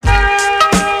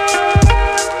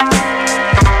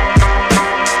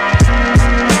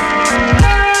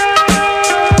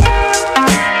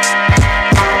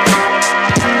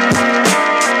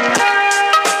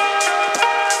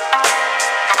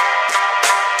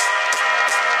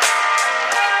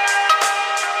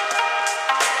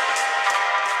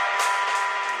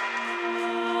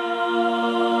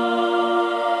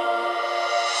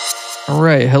All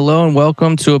right. Hello and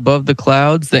welcome to Above the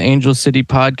Clouds, the Angel City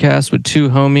podcast with two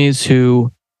homies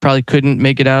who probably couldn't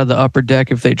make it out of the upper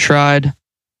deck if they tried.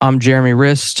 I'm Jeremy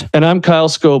Rist. And I'm Kyle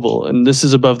Scoble, and this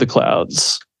is Above the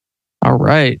Clouds. All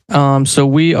right.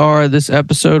 So this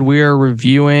episode, we are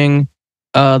reviewing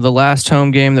the last home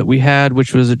game that we had,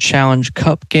 which was a Challenge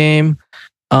Cup game.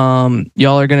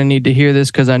 Y'all are going to need to hear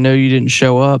this because I know you didn't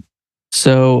show up.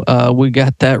 So we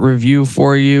got that review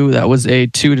for you. That was a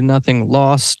 2-0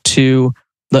 loss to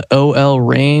the A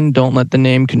Reigny. Don't let the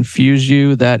name confuse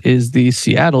you. That is the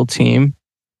Seattle team.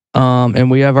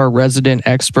 And we have our resident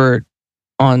expert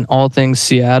on all things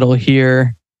Seattle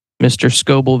here, Mr.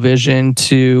 Scoble Vision,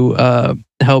 to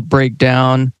help break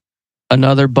down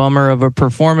another bummer of a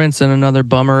performance and another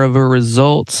bummer of a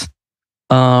result.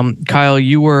 Kyle,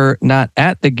 you were not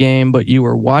at the game, but you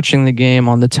were watching the game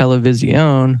on the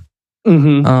television.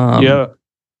 Mm-hmm. Yeah.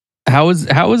 How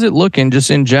was it looking just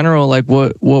in general? Like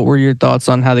what were your thoughts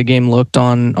on how the game looked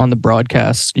on the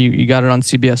broadcast? You got it on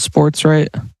CBS Sports, right?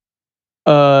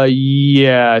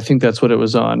 Yeah, I think that's what it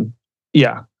was on.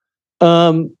 Yeah.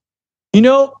 Given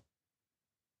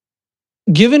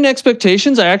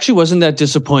expectations, I actually wasn't that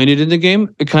disappointed in the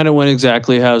game. It kind of went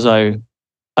exactly as I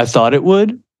thought it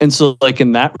would. And so like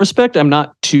in that respect, I'm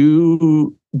not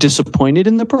too disappointed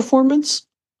in the performance.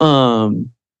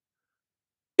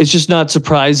 It's just not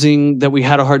surprising that we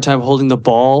had a hard time holding the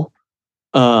ball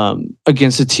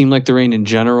against a team like the Reigny in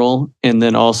general. And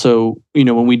then also,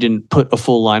 when we didn't put a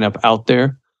full lineup out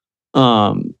there.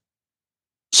 So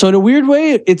in a weird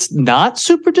way, it's not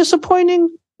super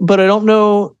disappointing, but I don't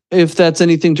know if that's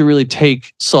anything to really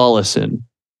take solace in,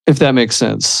 if that makes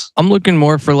sense. I'm looking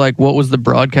more for like, what was the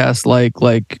broadcast like?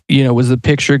 Like, was the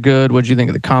picture good? What did you think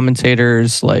of the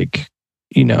commentators? Like,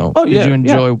 did you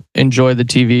enjoy the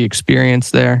TV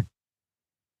experience there?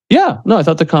 Yeah, no, I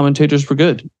thought the commentators were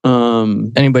good.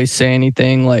 Anybody say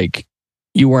anything like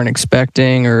you weren't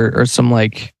expecting or some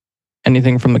like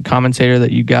anything from the commentator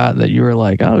that you got that you were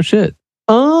like, oh shit?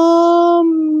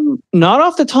 Not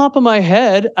off the top of my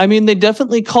head. I mean, they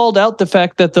definitely called out the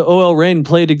fact that the A Reigny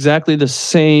played exactly the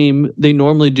same they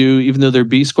normally do, even though their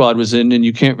B squad was in, and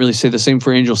you can't really say the same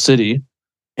for Angel City.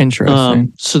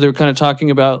 Interesting. So they're kind of talking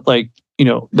about like,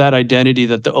 that identity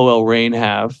that the A Reigny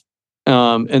have.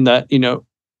 And that,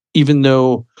 even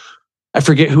though I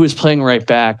forget who was playing right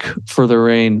back for the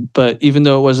Reigny, but even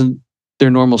though it wasn't their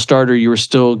normal starter, you were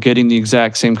still getting the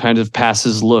exact same kind of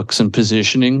passes, looks, and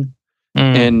positioning.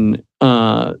 And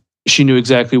she knew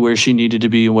exactly where she needed to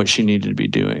be and what she needed to be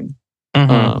doing.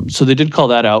 Mm-hmm. So they did call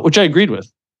that out, which I agreed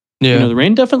with. Yeah. The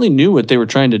Reigny definitely knew what they were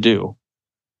trying to do.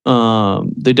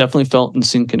 They definitely felt in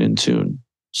sync and in tune.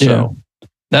 So yeah.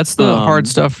 That's the hard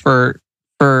stuff for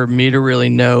me to really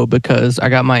know, because I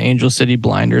got my Angel City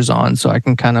blinders on, so I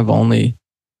can kind of only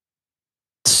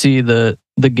see the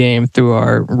game through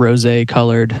our rosé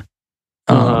colored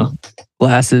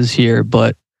glasses here.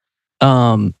 But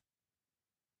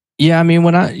yeah, I mean,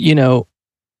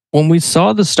 when we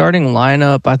saw the starting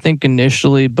lineup, I think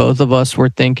initially both of us were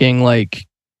thinking like,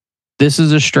 this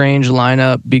is a strange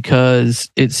lineup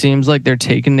because it seems like they're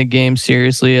taking the game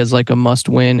seriously as like a must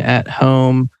win at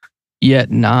home, yet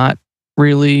not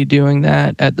really doing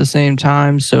that at the same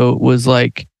time. So it was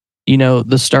like,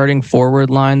 the starting forward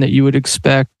line that you would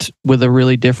expect with a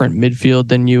really different midfield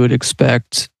than you would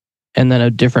expect, and then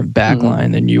a different back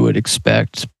line than you would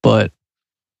expect. But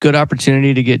good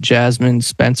opportunity to get Jasmine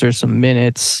Spencer some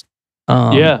minutes.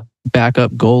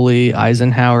 Backup goalie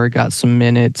Eisenhower got some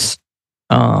minutes.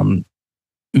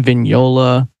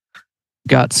 Vignola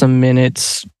got some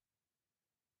minutes.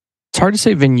 It's hard to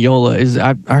say Vignola.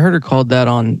 I heard her called that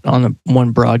on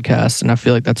one broadcast, and I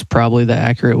feel like that's probably the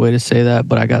accurate way to say that,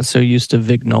 but I got so used to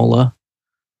Vignola.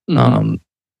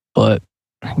 But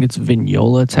I think it's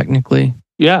Vignola technically.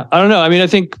 Yeah, I don't know. I mean, I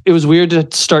think it was weird to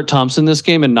start Thompson this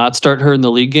game and not start her in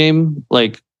the league game.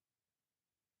 Like,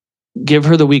 give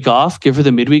her the week off, give her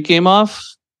the midweek game off.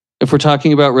 If we're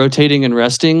talking about rotating and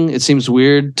resting, it seems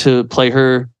weird to play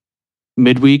her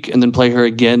midweek and then play her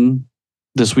again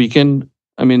this weekend.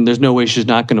 I mean, there's no way she's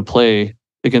not going to play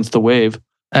against the Wave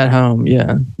at home.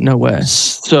 Yeah, no way.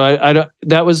 So I don't.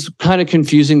 That was kind of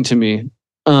confusing to me.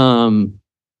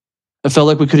 I felt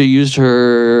like we could have used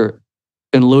her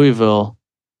in Louisville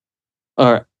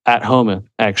or at home.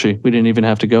 Actually, we didn't even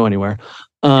have to go anywhere.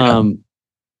 I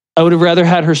would have rather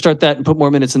had her start that and put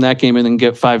more minutes in that game and then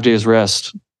get 5 days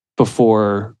rest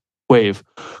before Wave,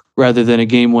 rather than a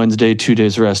game Wednesday, 2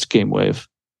 days rest, game Wave.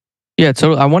 Yeah,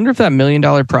 totally. I wonder if that $1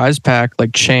 million prize pack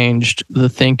like changed the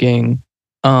thinking.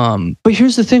 But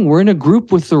here's the thing: we're in a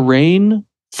group with the Reigny,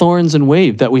 Thorns, and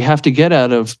Wave that we have to get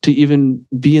out of to even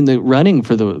be in the running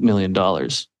for the $1 million.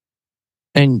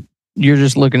 And you're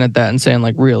just looking at that and saying,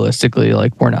 like, realistically,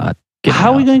 like, we're not.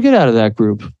 How are we going to get out of that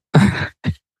group?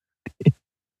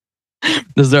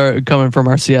 This is coming from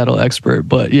our Seattle expert,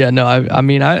 but yeah, no, I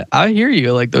mean, I hear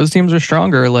you. Like, those teams are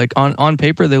stronger. Like, on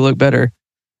paper, they look better.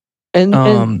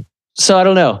 And so I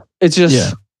don't know. It's just,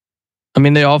 yeah. I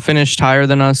mean, they all finished higher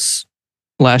than us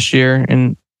last year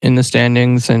in the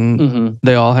standings, and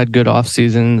they all had good off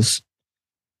seasons.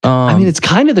 I mean, it's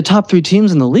kind of the top 3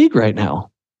 teams in the league right now.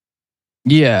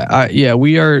 Yeah,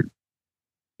 we are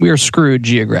screwed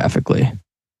geographically.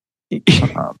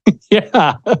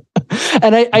 Yeah.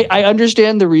 And I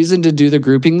understand the reason to do the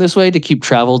grouping this way, to keep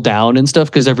travel down and stuff,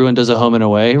 because everyone does a home and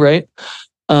away, right?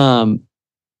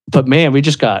 But man, we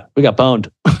got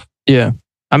boned. Yeah.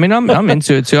 I mean, I'm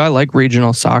into it too. I like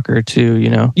regional soccer too, you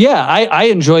know. Yeah, I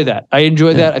enjoy that. I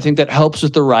enjoy that. I think that helps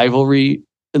with the rivalry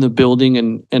and the building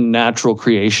and natural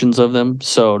creations of them.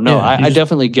 So no, I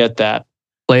definitely get that.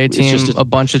 Play a team a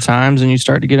bunch of times and you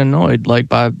start to get annoyed, like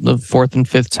by the 4th and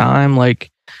 5th time.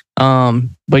 Like,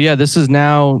 but yeah, this is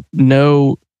now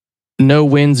no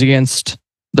wins against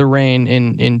the Reign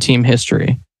in team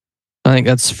history. I think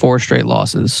that's 4 straight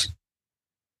losses.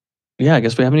 Yeah, I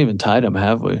guess we haven't even tied them,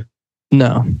 have we?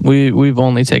 No, we've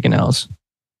only taken L's.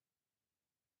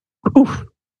 Oof.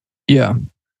 Yeah.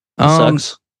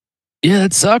 Sucks. Yeah,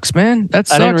 that sucks, man. That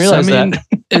sucks. I didn't realize that.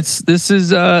 This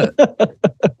is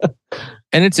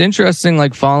and it's interesting,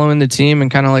 like, following the team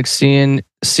and kind of like seeing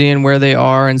where they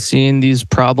are and seeing these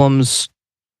problems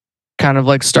kind of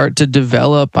like start to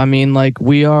develop. I mean, like,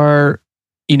 we are,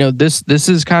 you know, this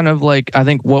is kind of like, I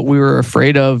think, what we were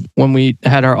afraid of when we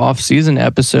had our off-season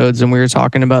episodes and we were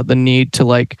talking about the need to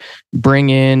like bring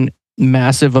in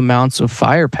massive amounts of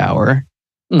firepower.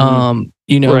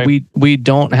 You know, right. we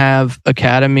don't have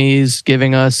academies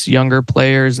giving us younger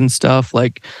players and stuff.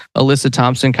 Like, Alyssa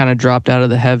Thompson kind of dropped out of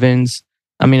the heavens.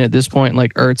 I mean, at this point,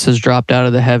 like, Ertz has dropped out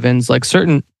of the heavens. Like,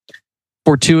 certain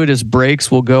fortuitous breaks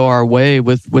will go our way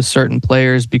with certain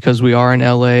players because we are in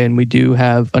LA and we do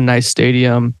have a nice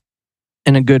stadium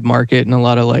and a good market and a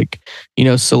lot of, like, you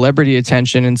know, celebrity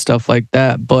attention and stuff like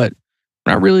that. But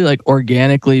not really like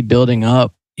organically building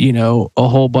up, you know, a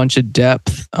whole bunch of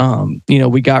depth. You know,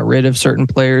 we got rid of certain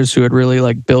players who had really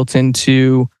like built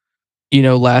into, you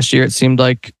know, last year it seemed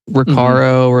like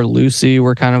Recaro or Lucy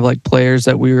were kind of like players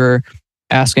that we were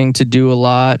asking to do a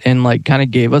lot and like kind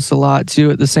of gave us a lot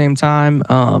too at the same time.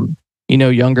 You know,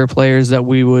 younger players that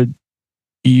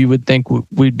you would think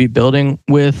we'd be building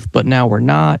with, but now we're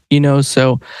not, you know.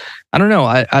 So I don't know.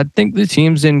 I think the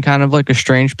team's in kind of like a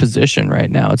strange position right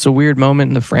now. It's a weird moment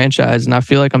in the franchise. And I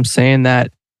feel like I'm saying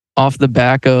that off the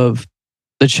back of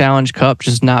the Challenge Cup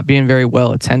just not being very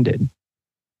well attended.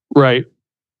 Right.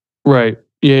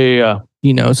 Yeah.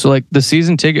 You know, so like the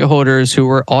season ticket holders who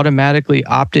were automatically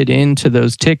opted into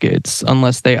those tickets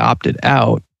unless they opted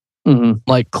out,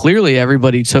 like, clearly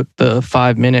everybody took the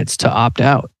 5 minutes to opt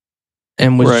out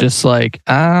and was just like,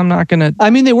 I'm not going to.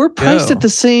 I mean, they were priced at the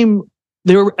same.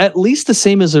 They were at least the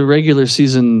same as a regular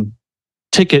season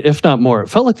ticket, if not more. It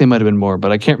felt like they might have been more,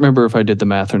 but I can't remember if I did the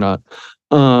math or not.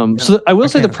 So I will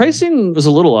say the pricing was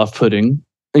a little off-putting.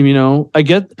 You know, I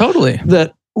get totally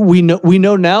that we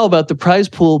know now about the prize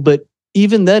pool, but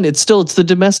even then, it's the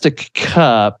domestic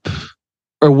cup,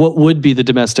 or what would be the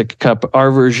domestic cup,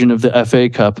 our version of the FA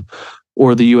Cup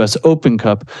or the US Open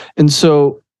Cup, and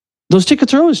so those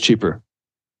tickets are always cheaper.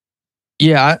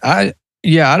 Yeah, I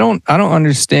don't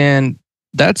understand.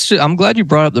 I'm glad you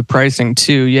brought up the pricing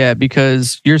too. Yeah,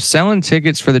 because you're selling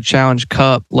tickets for the Challenge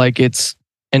Cup like it's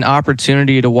an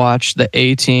opportunity to watch the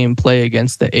A team play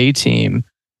against the A team,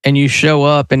 and you show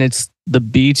up and it's the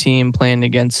B team playing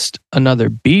against another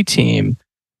B team,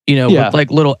 you know, with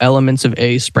like little elements of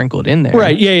A sprinkled in there.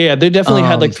 Right. Yeah. They definitely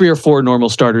had like 3 or 4 normal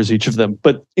starters, each of them,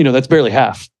 but you know, that's barely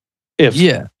half if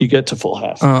you get to full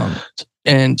half.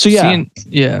 And so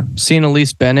seeing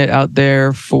Elise Bennett out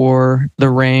there for the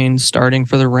Reign, starting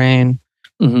for the Reign.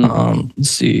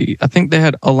 Let's see. I think they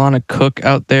had Alana Cook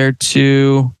out there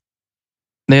too.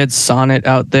 They had Sonnet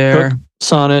out there.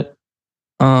 Sonnet.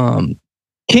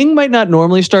 King might not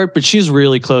normally start, but she's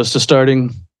really close to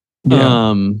starting.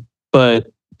 Yeah.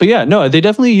 But yeah, no, they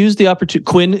definitely used the opportunity.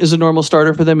 Quinn is a normal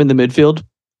starter for them in the midfield.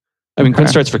 I mean, Quinn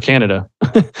starts for Canada.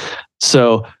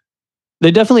 So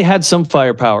they definitely had some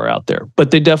firepower out there,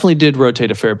 but they definitely did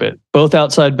rotate a fair bit. Both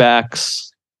outside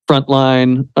backs, front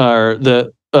line, or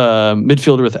the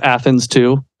midfielder with Athens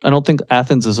too. I don't think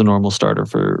Athens is a normal starter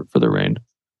for the Reign.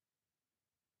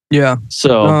 Yeah.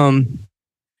 So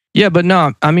yeah, but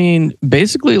no, I mean,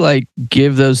 basically, like,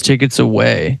 give those tickets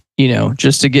away, you know,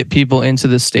 just to get people into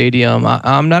the stadium.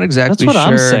 I'm not exactly sure. That's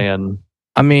what I'm saying.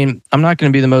 I mean, I'm not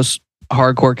going to be the most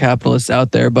hardcore capitalists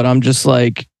out there, but I'm just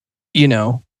like,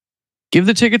 give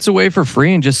the tickets away for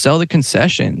free and just sell the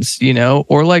concessions,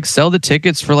 or like sell the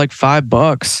tickets for like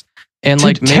 $5 and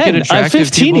like make it attractive.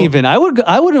 15 people. Even. I would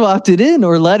have opted in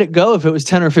or let it go if it was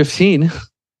 10 or 15.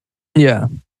 Yeah.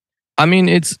 I mean,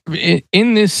 it's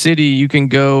in this city, you can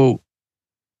go,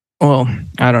 well,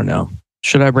 I don't know.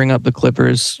 Should I bring up the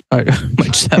Clippers? I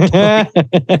might just have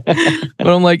to. But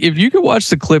I'm like, if you could watch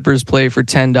the Clippers play for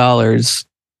 $10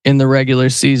 in the regular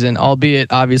season,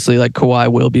 albeit obviously like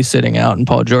Kawhi will be sitting out and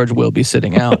Paul George will be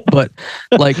sitting out. But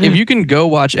like, if you can go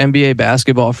watch NBA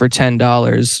basketball for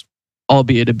 $10,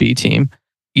 albeit a B team,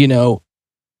 you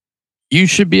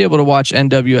should be able to watch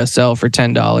NWSL for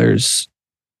 $10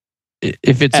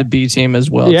 if it's a B team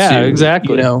as well. Yeah, too,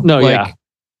 exactly.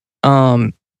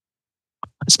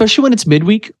 Especially when it's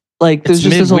midweek, like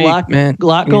there's a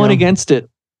lot going against it.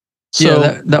 So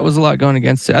yeah, that was a lot going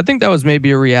against it. I think that was maybe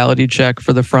a reality check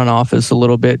for the front office a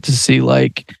little bit to see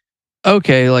like,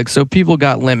 okay, like, so people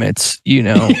got limits,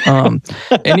 and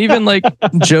even like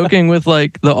joking with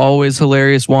like the always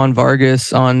hilarious Juan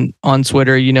Vargas on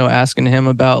Twitter, asking him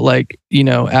about like,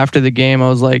 after the game, I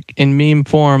was like, in meme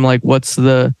form, like, what's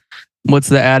the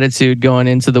attitude going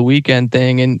into the weekend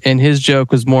thing? And his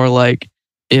joke was more like,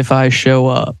 if I show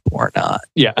up or not.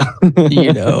 Yeah.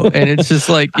 And it's just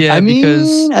like, yeah,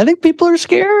 because I think people are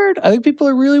scared. I think people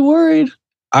are really worried.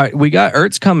 We got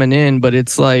Ertz coming in, but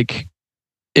it's like,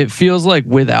 it feels like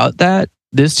without that,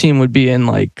 this team would be in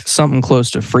like something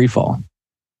close to free fall.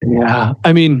 Yeah.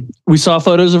 I mean, we saw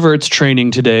photos of Ertz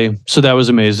training today. So that was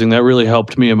amazing. That really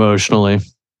helped me emotionally.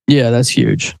 Yeah, that's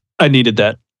huge. I needed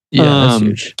that. Yeah, that's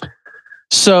huge.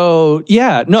 So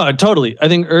yeah, no, totally. I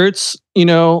think Ertz,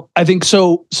 I think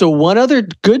so. So one other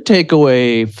good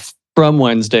takeaway from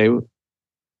Wednesday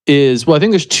is, I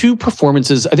think there's two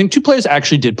performances. I think two players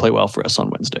actually did play well for us on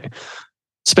Wednesday.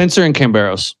 Spencer and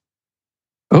Camberos.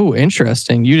 Oh,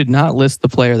 interesting. You did not list the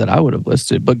player that I would have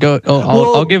listed, but go.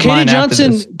 I'll give mine after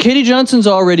this. Katie Johnson's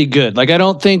already good. Like, I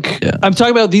don't think I'm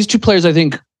talking about these two players. I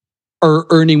think are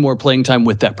earning more playing time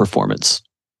with that performance.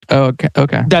 Oh,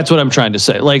 okay. That's what I'm trying to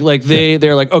say. Like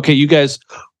they're like, okay, you guys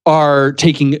are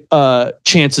taking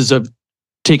chances of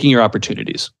taking your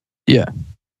opportunities. Yeah.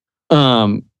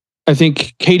 I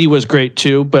think Katie was great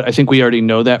too, but I think we already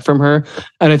know that from her.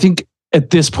 And I think at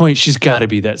this point, she's got to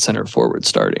be that center forward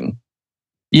starting.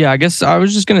 Yeah, I guess I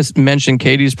was just going to mention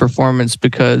Katie's performance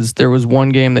because there was one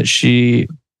game that she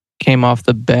came off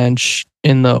the bench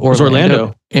in the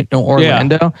Orlando.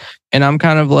 And I'm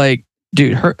kind of like,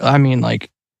 dude,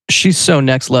 she's so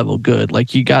next level good.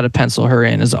 Like, you got to pencil her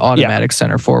in as an automatic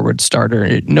center forward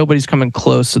starter. Nobody's coming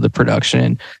close to the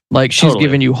production. Like, she's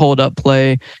giving you hold up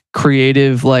play,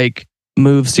 creative, like,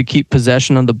 moves to keep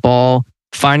possession of the ball,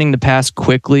 finding the pass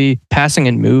quickly, passing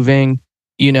and moving,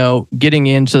 getting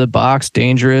into the box,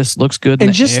 dangerous, looks good in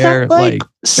and the just air. That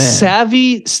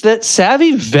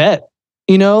savvy vet,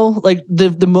 like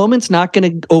the moment's not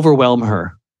going to overwhelm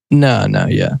her. No,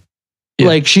 yeah.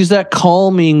 Like, she's that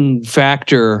calming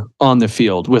factor on the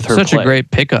field with her. Such a great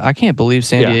pickup. I can't believe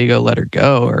San Diego let her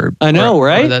go. I know,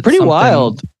 right? Pretty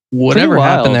wild. Whatever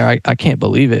happened there, I can't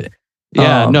believe it.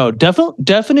 Yeah, no,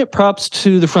 definite props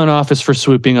to the front office for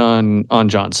swooping on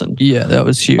Johnson. Yeah, that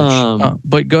was huge.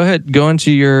 But go ahead, go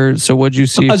into your. So what'd you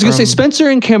see? I was going to say Spencer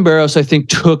and Camberos, I think,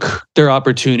 took their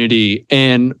opportunity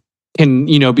and can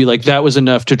be like, that was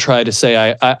enough to try to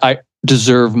say I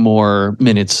deserve more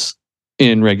minutes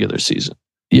in regular season.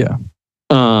 Yeah.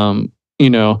 I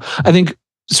think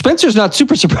Spencer's not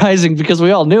super surprising because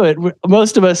we all knew it.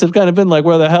 Most of us have kind of been like,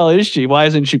 where the hell is she? Why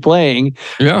isn't she playing?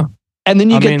 Yeah. And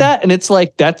then you get that, and it's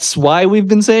like, that's why we've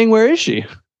been saying, where is she?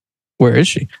 Where is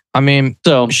she? I mean,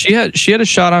 so she had a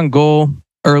shot on goal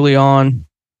early on,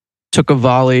 took a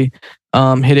volley,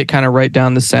 hit it kind of right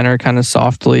down the center, kind of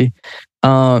softly.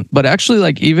 But actually,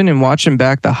 like, even in watching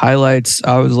back the highlights,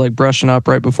 I was like brushing up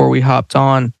right before we hopped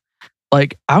on.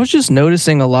 Like, I was just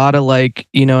noticing a lot of like,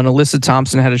 and Alyssa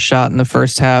Thompson had a shot in the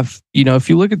first half. If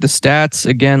you look at the stats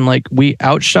again, like, we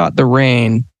outshot the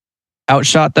Reign,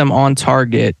 outshot them on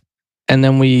target, and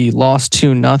then we lost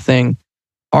 2-0.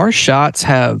 Our shots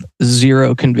have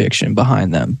zero conviction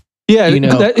behind them. Yeah,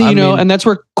 and that's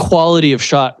where quality of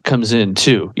shot comes in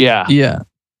too. Yeah. Yeah.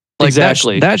 Like,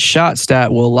 exactly. That shot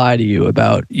stat will lie to you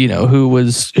about, who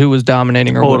was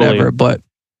dominating or whatever, but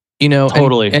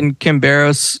totally. And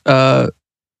Camberos,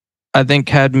 I think,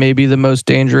 had maybe the most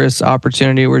dangerous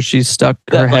opportunity where she stuck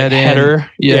her head in. Header.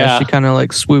 Yeah, she kind of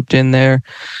like swooped in there.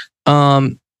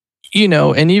 And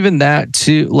even that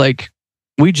too, like,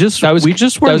 we just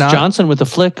were not. Johnson with the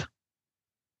flick.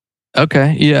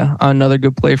 Okay, yeah, another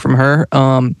good play from her.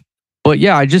 But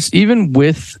yeah, I just, even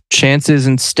with chances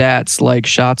and stats like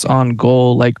shots on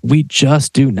goal, like we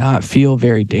just do not feel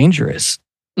very dangerous,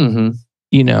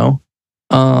 you know?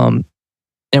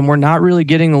 And we're not really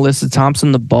getting Alyssa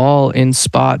Thompson the ball in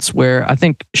spots where I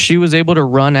think she was able to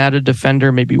run at a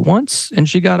defender maybe once and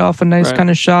she got off a nice kind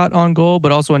of shot on goal,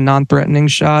 but also a non-threatening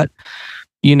shot.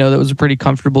 That was a pretty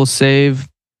comfortable save.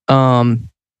 I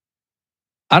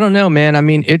don't know, man. I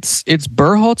mean, it's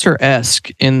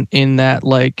Berhalter-esque in that,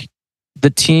 like, the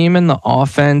team and the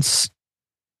offense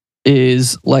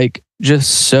is like just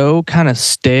so kind of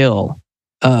stale,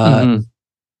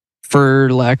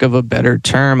 for lack of a better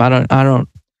term. I don't.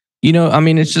 I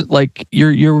mean, it's just like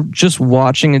you're just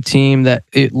watching a team that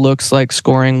it looks like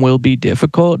scoring will be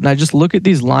difficult, and I just look at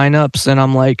these lineups and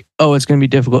I'm like, oh, it's going to be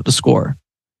difficult to score.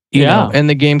 You know, and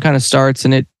the game kind of starts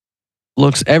and it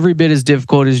looks every bit as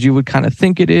difficult as you would kind of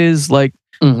think it is. Like,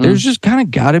 there's just kind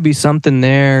of got to be something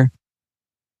there,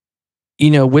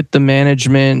 with the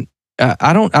management.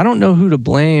 I don't know who to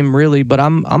blame really, but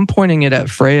I'm pointing it at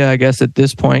Freya, I guess, at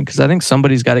this point, because I think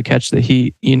somebody's got to catch the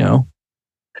heat.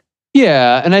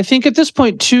 Yeah, and I think at this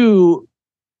point too,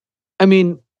 I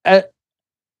mean,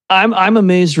 I'm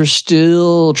amazed we're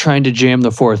still trying to jam the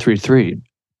 4-3-3.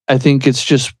 I think it's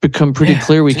just become pretty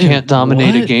clear we can't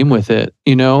dominate a game with it,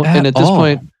 and at this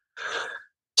point.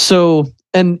 So,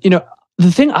 and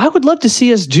the thing I would love to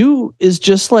see us do is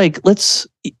just like,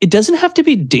 it doesn't have to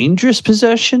be dangerous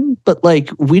possession, but like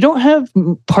we don't have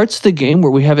parts of the game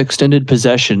where we have extended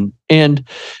possession and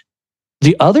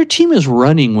the other team is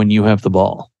running when you have the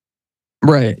ball.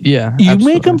 Right. Yeah. You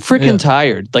make them freaking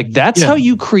tired. Like that's how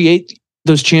you create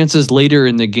those chances later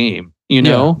in the game,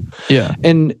 Yeah.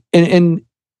 And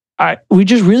we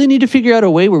just really need to figure out a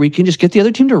way where we can just get the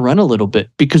other team to run a little bit,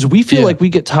 because we feel like we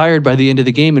get tired by the end of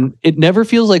the game and it never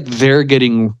feels like they're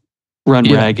getting run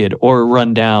ragged or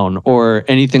run down or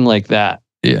anything like that.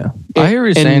 Yeah. I hear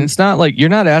you saying it's not like you're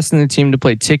not asking the team to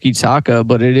play tiki-taka,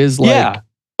 but it is like,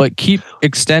 but keep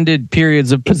extended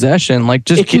periods of possession. Like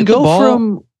just it can go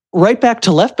from right back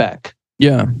to left back.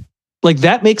 Yeah. Like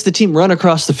that makes the team run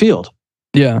across the field.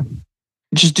 Yeah.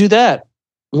 Just do that.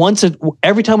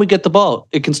 Every time we get the ball,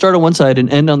 it can start on one side and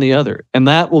end on the other. And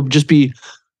that will just be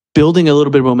building a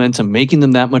little bit of momentum, making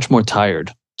them that much more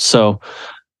tired. So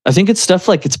I think it's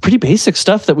pretty basic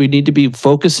stuff that we need to be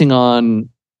focusing on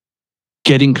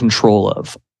getting control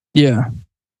of. Yeah.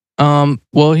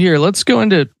 Well, here, let's go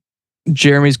into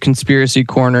Jeremy's conspiracy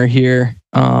corner here.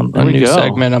 A new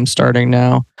segment I'm starting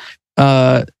now.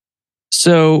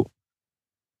 So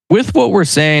with what we're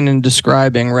saying and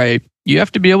describing, right, you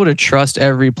have to be able to trust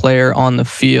every player on the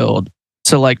field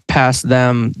to like pass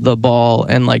them the ball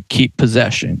and like keep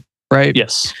possession, right?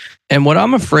 Yes. And what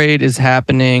I'm afraid is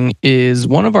happening is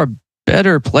one of our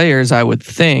better players, I would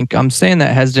think, I'm saying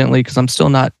that hesitantly because I'm still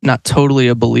not totally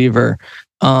a believer,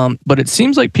 but it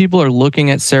seems like people are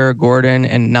looking at Sarah Gordon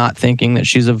and not thinking that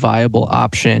she's a viable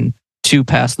option to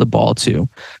pass the ball to.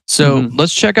 So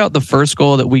let's check out the first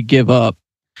goal that we give up.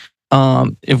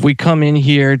 If we come in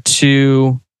here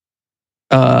to,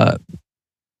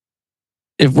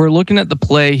 if we're looking at the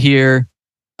play here,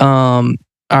 all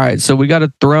right, so we got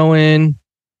a throw in.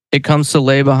 It comes to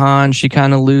Lebahan. She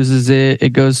kind of loses it. It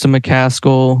goes to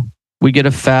McCaskill. We get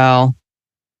a foul.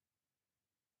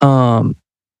 All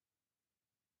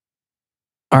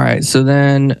right, so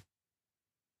then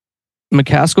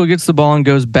McCaskill gets the ball and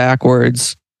goes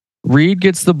backwards. Reed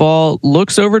gets the ball,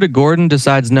 looks over to Gordon,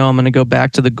 decides, no, I'm going to go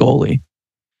back to the goalie.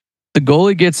 The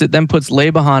goalie gets it, then puts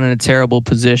Lebahan in a terrible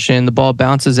position. The ball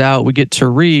bounces out. We get to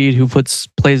Reed, who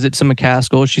plays it to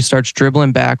McCaskill. She starts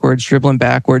dribbling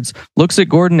backwards, looks at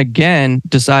Gordon again,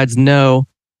 decides no,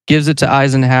 gives it to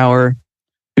Eisenhower,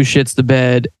 who shits the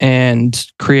bed and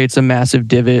creates a massive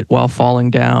divot while falling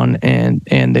down,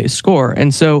 and they score.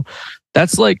 And so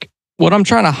that's like what I'm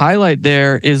trying to highlight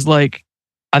there is like,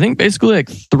 I think basically like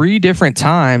 3 different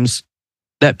times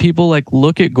that people like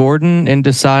look at Gordon and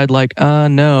decide like,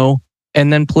 no,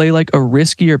 and then play like a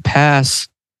riskier pass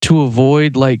to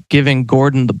avoid like giving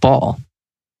Gordon the ball.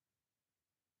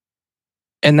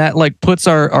 And that like puts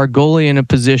our goalie in a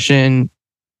position,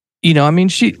 I mean,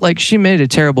 she made a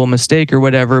terrible mistake or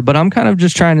whatever, but I'm kind of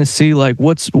just trying to see like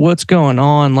what's going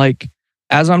on. Like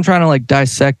as I'm trying to like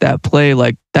dissect that play,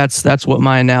 like that's what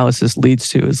my analysis leads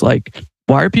to is like,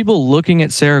 why are people looking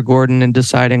at Sarah Gordon and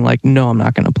deciding like, no, I'm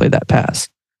not going to play that pass?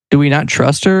 Do we not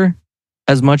trust her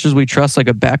as much as we trust like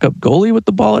a backup goalie with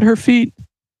the ball at her feet?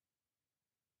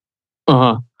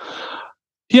 Yeah,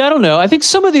 I don't know. I think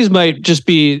some of these might just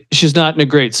be she's not in a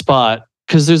great spot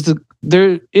because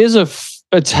there is a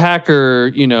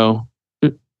attacker,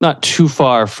 not too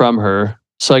far from her.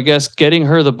 So I guess getting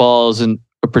her the ball isn't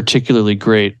a particularly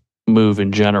great move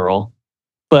in general.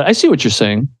 But I see what you're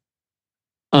saying.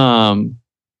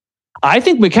 I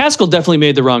think McCaskill definitely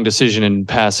made the wrong decision in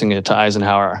passing it to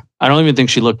Eisenhower. I don't even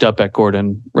think she looked up at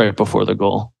Gordon right before the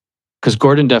goal, because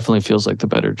Gordon definitely feels like the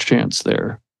better chance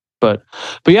there. But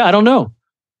yeah, I don't know.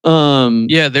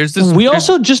 There's this. We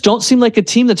also just don't seem like a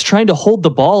team that's trying to hold the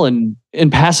ball and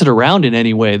pass it around in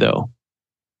any way, though.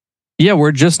 Yeah,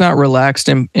 we're just not relaxed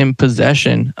in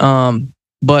possession.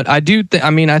 But I do.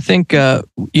 I think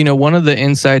one of the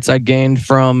insights I gained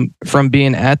from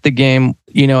being at the game,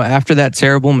 after that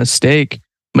terrible mistake,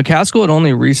 McCaskill had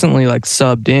only recently like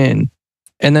subbed in,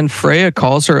 and then Freya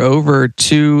calls her over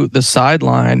to the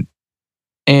sideline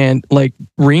and like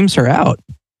reams her out.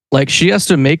 Like she has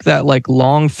to make that like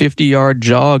long 50-yard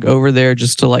jog over there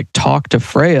just to like talk to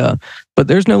Freya, but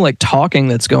there's no like talking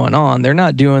that's going on. They're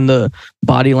not doing the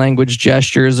body language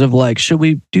gestures of like, should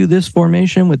we do this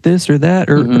formation with this or that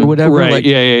or whatever. Right. Like,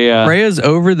 yeah. Freya's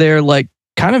over there like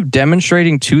kind of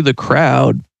demonstrating to the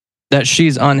crowd that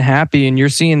she's unhappy, and you're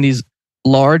seeing these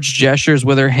large gestures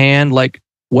with her hand, like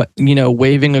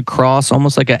waving across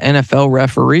almost like an NFL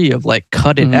referee of like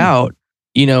cut it out.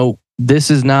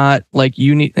 This is not like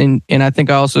you need, and I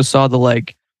think I also saw the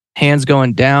like hands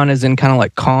going down as in kind of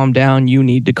like calm down, you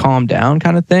need to calm down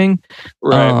kind of thing.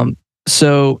 Right.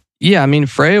 So yeah, I mean,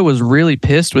 Freya was really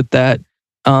pissed with that.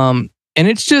 And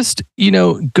it's just,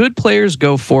 good players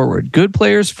go forward. Good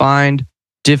players find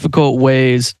difficult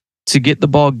ways to get the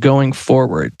ball going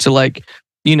forward, to like,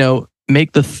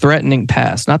 make the threatening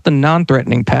pass, not the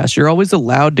non-threatening pass. You're always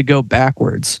allowed to go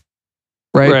backwards.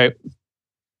 Right.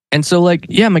 And so like,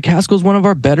 yeah, McCaskill's one of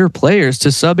our better players.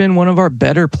 To sub in one of our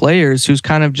better players who's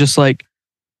kind of just like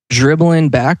dribbling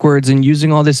backwards and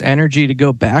using all this energy to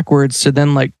go backwards to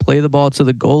then like play the ball to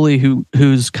the goalie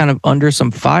who's kind of under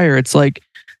some fire. It's like,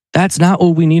 that's not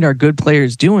what we need our good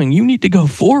players doing. You need to go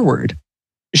forward.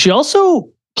 She also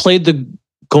played the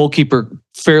goalkeeper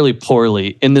fairly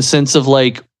poorly, in the sense of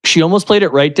like, she almost played it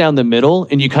right down the middle,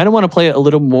 and you kind of want to play it a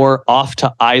little more off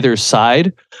to either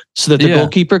side so that the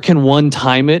goalkeeper can one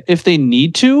time it if they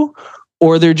need to,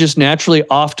 or they're just naturally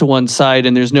off to one side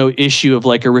and there's no issue of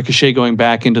like a ricochet going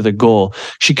back into the goal.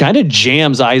 She kind of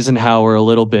jams Eisenhower a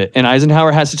little bit, and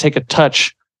Eisenhower has to take a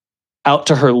touch out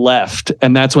to her left,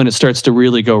 and that's when it starts to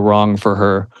really go wrong for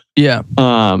her. Yeah.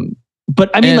 But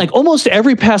I mean, like almost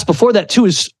every pass before that too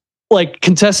is like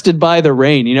contested by the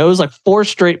Reign. It was like 4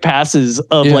 straight passes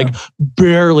of like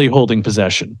barely holding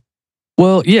possession.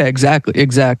 Well, yeah,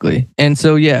 exactly. And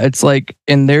so, yeah, it's like,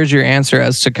 and there's your answer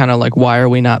as to kind of like, why are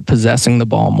we not possessing the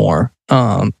ball more?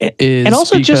 And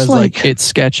also because, just like it's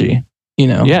sketchy,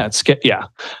 Yeah, yeah.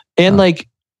 And like,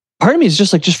 part of me is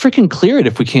just like, just freaking clear it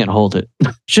if we can't hold it.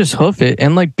 Just hoof it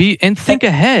and like think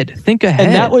ahead. Think ahead.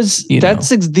 And that's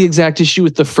the exact issue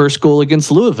with the first goal against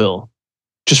Louisville.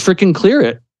 Just freaking clear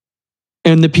it.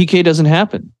 And the PK doesn't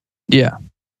happen. Yeah,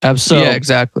 absolutely. Yeah,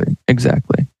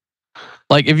 exactly.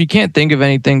 Like if you can't think of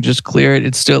anything, just clear it.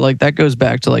 It's still like that goes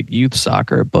back to like youth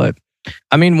soccer. But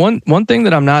I mean, one thing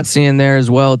that I'm not seeing there as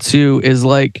well too is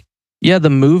like, yeah, the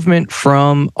movement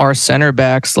from our center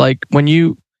backs. Like when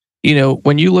you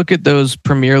look at those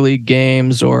Premier League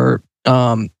games or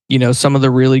some of the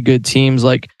really good teams,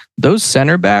 like those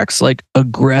center backs like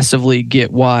aggressively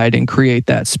get wide and create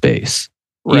that space.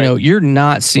 Right. You're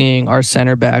not seeing our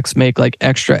center backs make like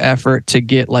extra effort to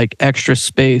get like extra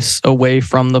space away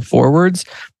from the forwards.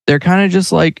 They're kind of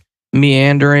just like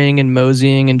meandering and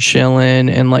moseying and chilling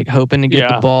and like hoping to get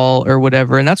the ball or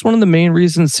whatever. And that's one of the main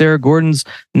reasons Sarah Gordon's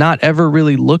not ever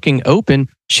really looking open.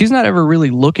 She's not ever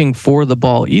really looking for the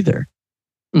ball either.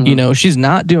 Mm-hmm. She's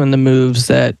not doing the moves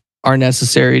that are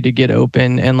necessary to get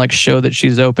open and like show that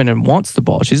she's open and wants the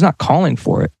ball. She's not calling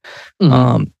for it.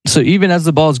 Mm-hmm. So even as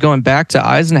the ball is going back to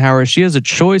Eisenhower, she has a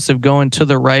choice of going to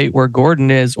the right where Gordon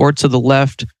is or to the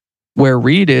left where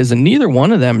Reed is. And neither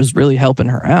one of them is really helping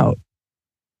her out.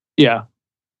 Yeah.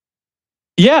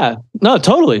 Yeah, no,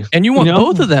 totally. And you want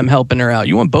both of them helping her out.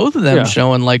 You want both of them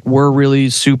showing like, we're really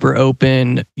super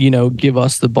open, give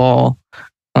us the ball.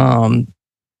 But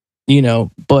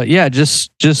yeah, just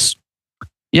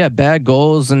bad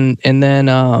goals. And then,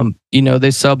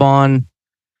 they sub on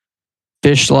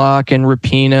Fishlock and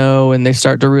Rapinoe, and they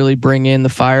start to really bring in the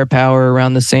firepower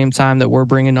around the same time that we're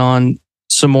bringing on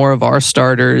some more of our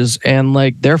starters. And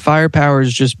like their firepower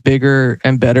is just bigger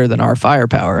and better than our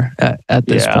firepower at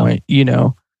this point.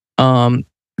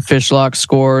 Fishlock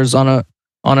scores on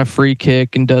a free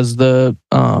kick and does the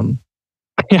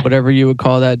whatever you would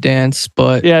call that dance.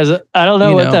 But I don't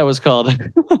know what that was called.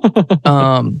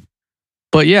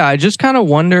 But yeah, I just kind of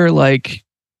wonder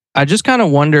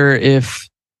if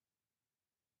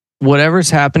whatever's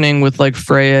happening with like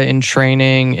Freya in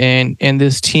training and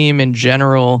this team in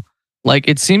general, like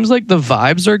it seems like the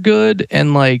vibes are good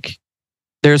and like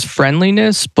there's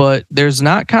friendliness, but there's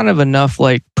not kind of enough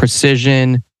like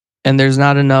precision and there's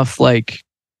not enough like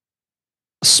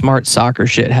smart soccer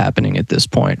shit happening at this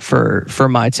point for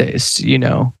my taste, you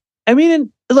know. I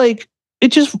mean, like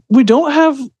we don't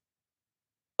have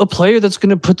a player that's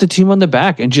going to put the team on the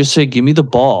back and just say, give me the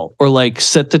ball, or like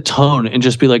set the tone and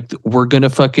just be like, we're going to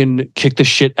fucking kick the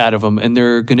shit out of them. And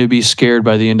they're going to be scared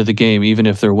by the end of the game, even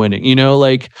if they're winning, you know,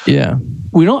 like, yeah,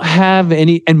 we don't have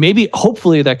any, and maybe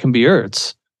hopefully that can be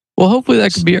Ertz. Well, hopefully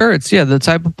that could be Ertz. Yeah. The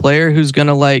type of player who's going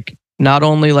to like, not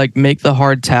only like make the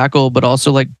hard tackle, but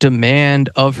also like demand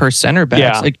of her center backs.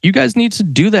 Yeah. Like you guys need to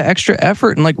do the extra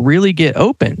effort and like really get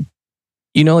open.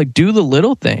 You know, like do the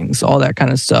little things, all that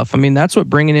kind of stuff. I mean, that's what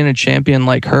bringing in a champion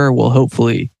like her will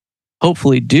hopefully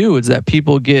do, is that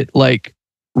people get like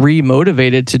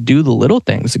re-motivated to do the little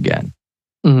things again.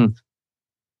 Mm-hmm.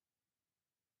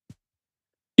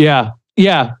 Yeah.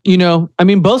 Yeah. You know, I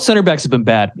mean, both center backs have been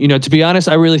bad. You know, to be honest,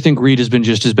 I really think Reed has been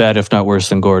just as bad, if not worse,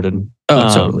 than Gordon.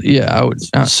 Oh, totally. Yeah, I would.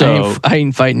 I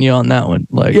ain't fighting you on that one.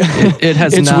 Like it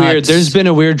has. It's weird. There's been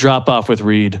a weird drop off with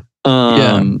Reed.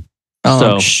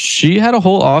 So she had a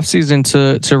whole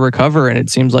offseason to recover, and it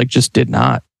seems like just did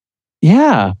not.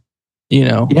 Yeah. You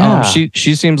know. Yeah.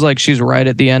 She seems like she's right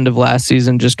at the end of last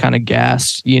season, just kind of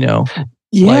gassed. You know.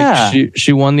 Yeah. Like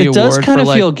she won the award. Does kind of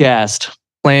like, feel gassed.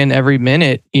 Playing every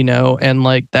minute, you know, and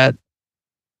like that.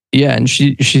 Yeah, and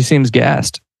she seems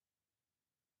gassed,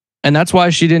 and that's why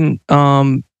she didn't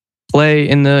play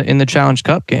in the Challenge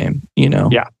Cup game. You know.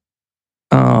 Yeah.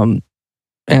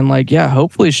 And like, yeah,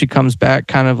 hopefully she comes back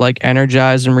kind of like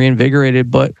energized and reinvigorated.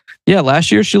 But yeah,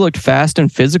 last year she looked fast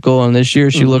and physical, and this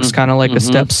year she looks kind of like a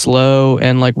step slow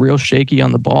and like real shaky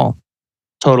on the ball.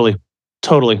 Totally.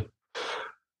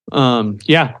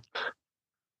 Yeah.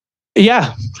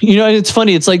 Yeah. You know, and it's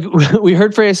funny. It's like we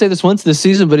heard Freya say this once this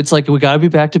season, but it's like we got to be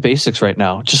back to basics right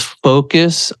now. Just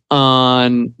focus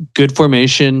on good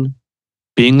formation,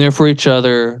 being there for each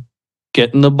other,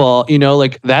 getting the ball, you know,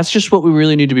 like that's just what we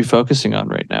really need to be focusing on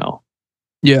right now.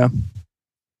 Yeah.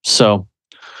 So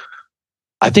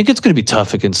I think it's going to be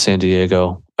tough against San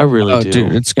Diego. I really do.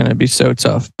 Dude, it's going to be so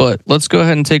tough. But let's go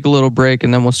ahead and take a little break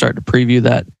and then we'll start to preview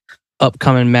that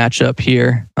upcoming matchup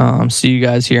here. See you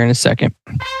guys here in a second.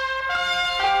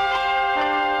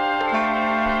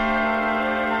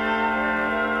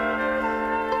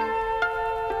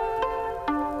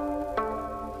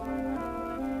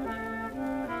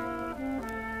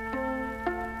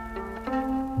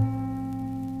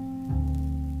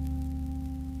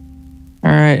 All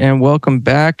right, and welcome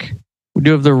back. We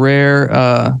do have the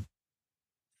rare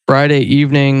Friday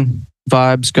evening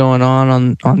vibes going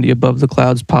on the Above the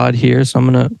Clouds pod here. So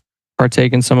I'm going to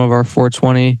partake in some of our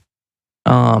 420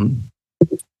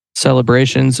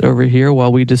 celebrations over here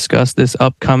while we discuss this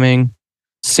upcoming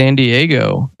San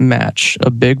Diego match,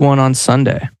 a big one on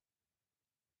Sunday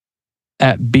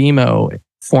at BMO,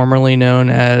 formerly known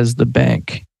as the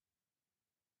Bank.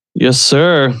 Yes,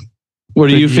 sir. What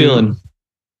are you feeling?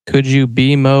 Could you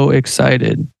be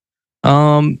excited?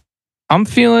 I'm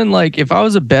feeling like if I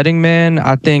was a betting man,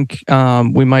 I think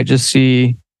we might just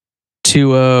see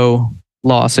 2-0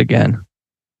 loss again.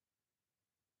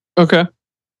 Okay.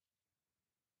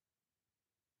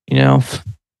 You know,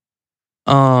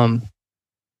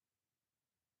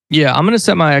 yeah, I'm gonna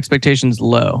set my expectations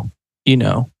low. You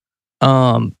know,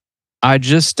 I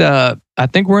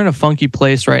think we're in a funky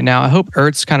place right now. I hope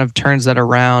Ertz kind of turns that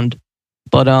around,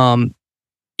 but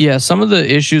yeah, some of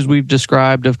the issues we've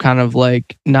described of kind of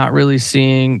like not really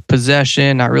seeing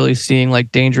possession, not really seeing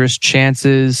like dangerous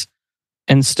chances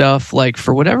and stuff, like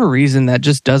for whatever reason, that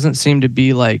just doesn't seem to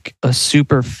be like a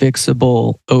super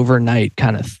fixable overnight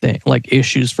kind of thing, like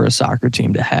issues for a soccer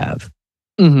team to have.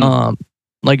 Mm-hmm.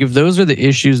 Like if those are the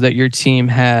issues that your team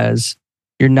has,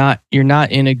 you're not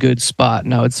in a good spot.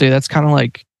 And I would say that's kind of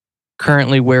like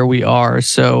currently where we are.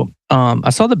 So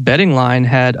I saw the betting line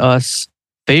had us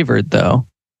favored though.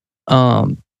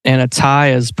 And a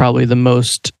tie is probably the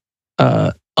most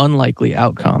unlikely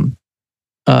outcome,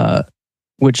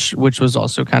 which was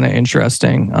also kind of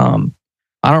interesting. I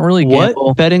don't really gamble.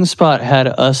 What betting spot had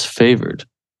us favored?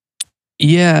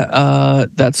 Yeah,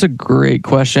 that's a great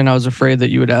question. I was afraid that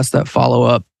you would ask that follow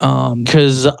up.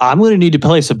 Because I'm going to need to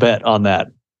place a bet on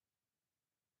that.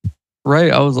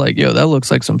 Right, I was like, yo, that looks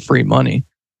like some free money.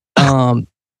 Maybe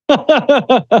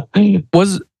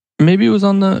it was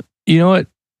on the. You know what?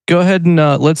 Go ahead and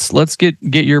let's get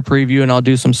your preview, and I'll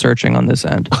do some searching on this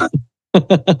end.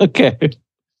 Okay.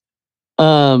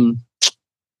 I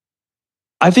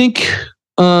think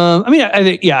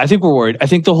I think we're worried. I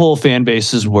think the whole fan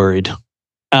base is worried.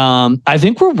 I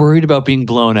think we're worried about being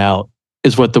blown out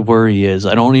is what the worry is.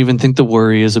 I don't even think the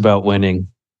worry is about winning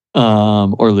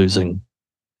or losing.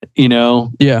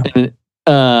 Yeah. And,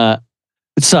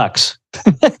 it sucks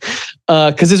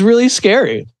because it's really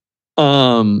scary.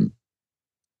 I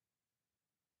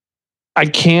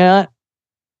can't.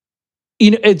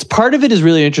 It's part of it is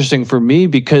really interesting for me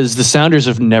because the Sounders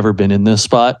have never been in this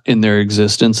spot in their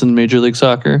existence in Major League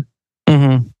Soccer.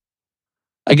 Mm-hmm.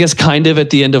 I guess kind of at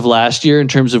the end of last year in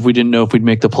terms of we didn't know if we'd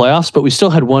make the playoffs, but we still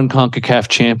had one CONCACAF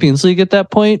Champions League at that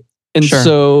point. And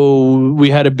so we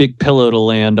had a big pillow to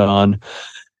land on.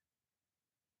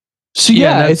 So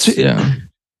it's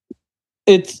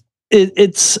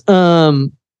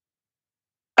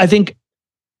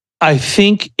I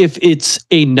think if it's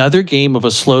another game of a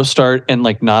slow start and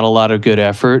like not a lot of good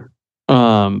effort,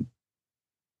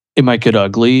 it might get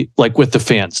ugly, like with the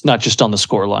fans, not just on the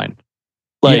score line.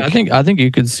 Like, yeah, I think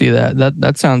you could see that.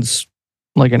 That sounds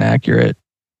like an accurate.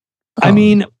 I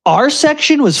mean, our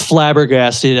section was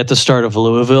flabbergasted at the start of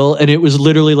Louisville, and it was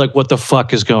literally like, "What the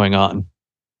fuck is going on?"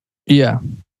 Yeah,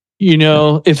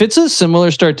 if it's a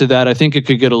similar start to that, I think it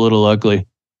could get a little ugly.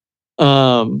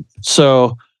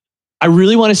 So I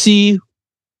really want to see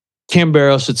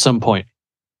Camberos at some point.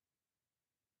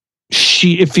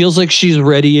 It feels like she's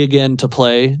ready again to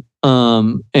play,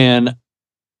 and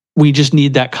we just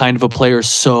need that kind of a player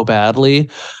so badly.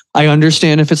 I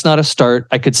understand if it's not a start.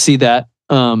 I could see that.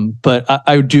 But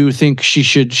I do think she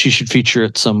should feature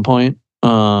at some point.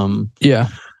 Yeah.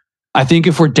 I think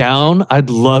if we're down, I'd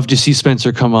love to see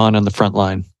Spencer come on the front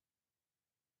line.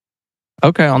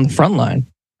 Okay, on the front line.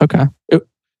 Okay.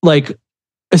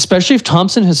 Especially if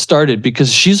Thompson has started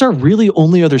because she's our really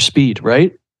only other speed,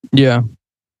 right? Yeah.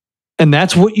 And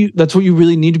that's what you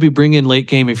really need to be bringing late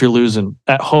game if you're losing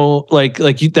at home.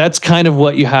 That's kind of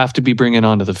what you have to be bringing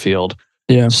onto the field.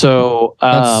 Yeah. So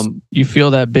you feel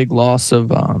that big loss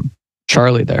of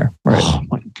Charlie there, right? Oh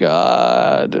my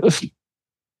God.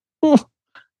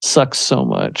 Sucks so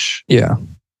much. Yeah.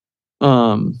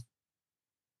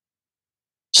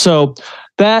 So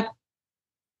that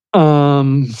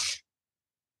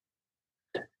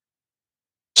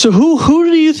So who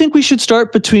do you think we should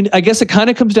start between? I guess it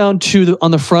kind of comes down to on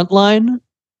the front line,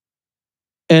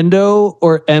 Endo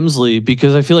or Emsley,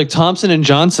 because I feel like Thompson and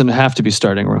Johnson have to be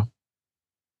starting.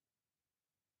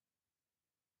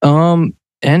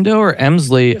 Endo or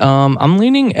Emsley. I'm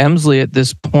leaning Emsley at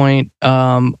this point.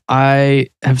 I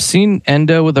have seen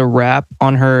Endo with a wrap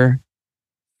on her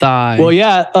thigh. Well,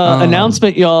 yeah.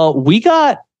 Announcement, y'all. We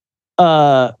got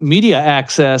media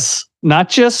access, not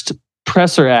just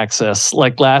presser access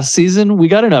like last season. We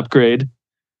got an upgrade.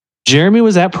 Jeremy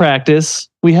was at practice.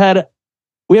 We had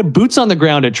boots on the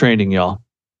ground at training, y'all.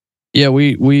 Yeah,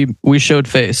 we showed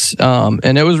face.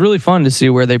 And it was really fun to see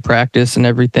where they practice and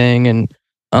everything. And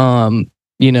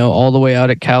all the way out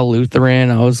at Cal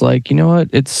Lutheran, I was like, you know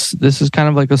what? This is kind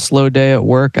of like a slow day at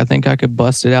work. I think I could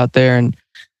bust it out there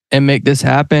and make this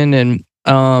happen. And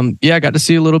I got to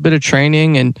see a little bit of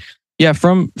training. And yeah,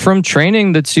 from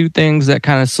training, the two things that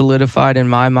kind of solidified in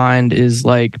my mind is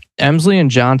like Emsley and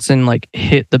Johnson like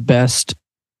hit the best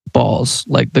balls,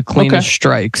 like the cleanest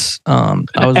strikes. I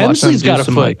was Emsley's got a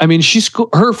foot. Like, I mean,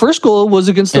 her first goal was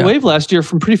against the Wave last year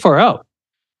from pretty far out.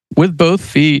 With both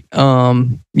feet.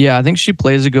 I think she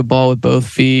plays a good ball with both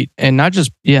feet. And not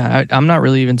just, I'm not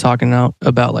really even talking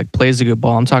about like plays a good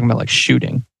ball. I'm talking about like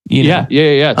shooting. Yeah,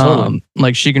 totally.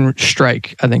 Like she can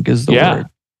strike, I think is the word.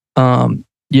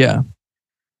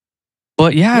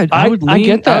 But yeah, I would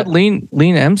lean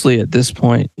Emsley at this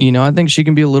point. I think she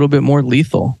can be a little bit more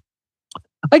lethal.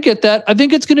 I get that. I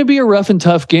think it's going to be a rough and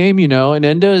tough game, and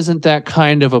Endo isn't that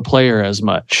kind of a player as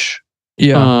much.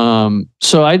 Yeah.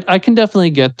 So I can definitely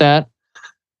get that.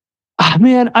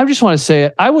 Man, I just want to say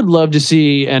it. I would love to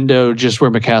see Endo just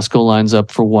where McCaskill lines up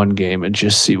for one game and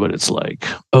just see what it's like.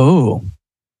 Oh,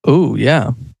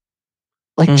 yeah.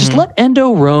 Just let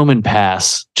Endo roam and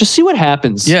pass. Just see what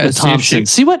happens. Yeah, with Thompson.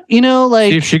 See what see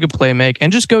if she could play make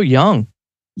and just go young.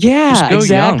 Yeah,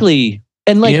 exactly.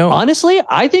 Young. And honestly,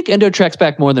 I think Endo tracks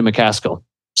back more than McCaskill.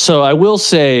 So I will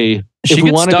say, if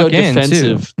we want to go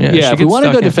defensive, if we want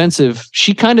to go defensive,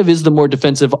 she kind of is the more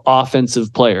defensive,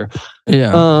 offensive player.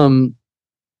 Yeah.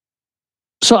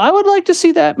 So I would like to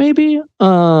see that maybe.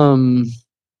 Well,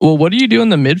 what do you do in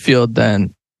the midfield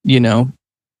then?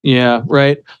 Yeah,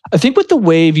 right. I think with the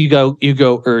Wave, you go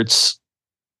Ertz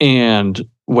and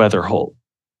Weatherholt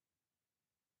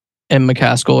and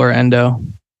McCaskill or Endo.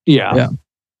 Yeah.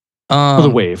 For the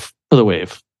Wave.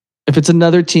 If it's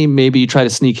another team, maybe you try to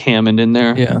sneak Hammond in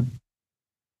there. Yeah.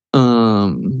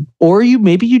 Or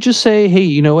maybe you just say, hey,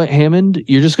 you know what, Hammond,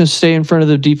 you're just going to stay in front of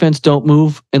the defense, don't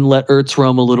move, and let Ertz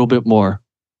roam a little bit more.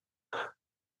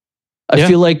 I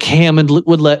feel like Hammond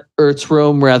would let Ertz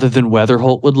roam rather than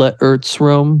Weatherholt would let Ertz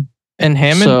roam. And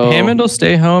Hammond will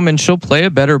stay home, and she'll play a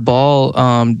better ball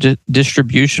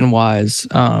distribution wise.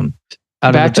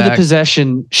 Back to the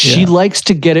possession, she likes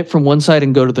to get it from one side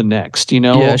and go to the next.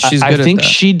 Yeah, she's good I think at that.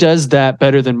 she does that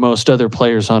better than most other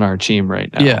players on our team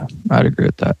right now. Yeah, I'd agree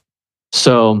with that.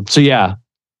 So yeah,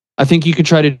 I think you could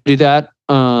try to do that.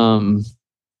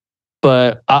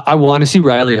 But I want to see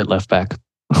Riley at left back.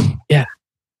 Yeah.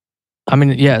 I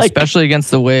mean, yeah, especially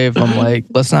against the Wave. I'm like,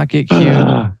 let's not get cute.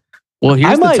 Well,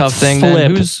 here's the tough thing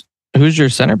then. Who's your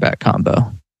center back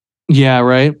combo? Yeah,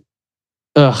 right.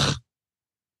 Ugh.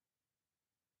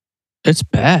 It's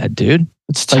bad, dude.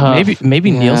 It's tough.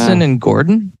 Maybe Nielsen and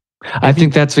Gordon. I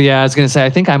think that's I was gonna say. I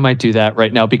think I might do that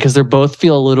right now because they both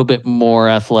feel a little bit more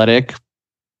athletic.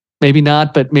 Maybe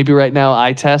not, but maybe right now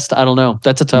eye test. I don't know.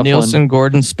 That's a tough one. Nielsen,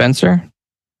 Gordon, Spencer.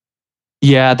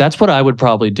 Yeah, that's what I would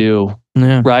probably do.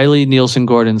 Yeah. Riley, Nielsen,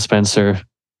 Gordon, Spencer.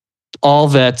 All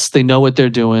vets. They know what they're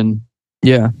doing.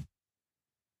 Yeah.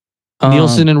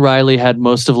 Nielsen and Riley had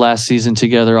most of last season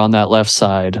together on that left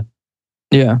side.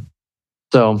 Yeah.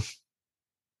 So,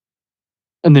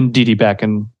 and then Didi back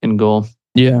in goal.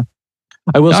 Yeah.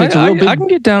 I will say I can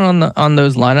get down on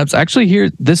those lineups. Actually,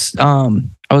 here this I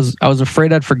was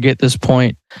afraid I'd forget this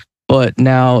point, but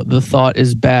now the thought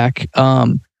is back.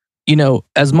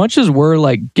 As much as we're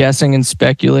like guessing and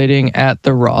speculating at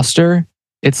the roster,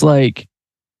 it's like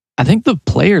I think the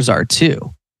players are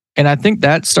too. And I think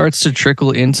that starts to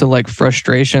trickle into like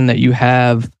frustration that you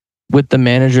have with the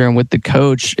manager and with the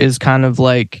coach is kind of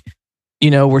like,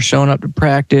 we're showing up to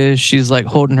practice. She's like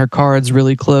holding her cards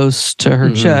really close to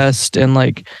her chest. And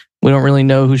like, we don't really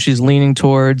know who she's leaning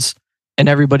towards. And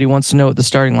everybody wants to know what the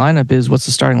starting lineup is. What's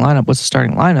the starting lineup? What's the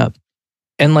starting lineup?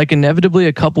 And like inevitably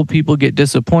a couple people get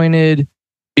disappointed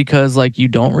because like you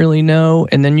don't really know.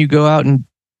 And then you go out and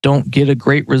don't get a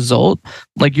great result.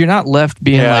 Like you're not left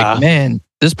being like, man,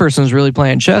 this person's really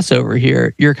playing chess over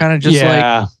here. You're kind of just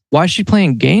like, why is she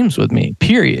playing games with me?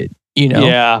 Period.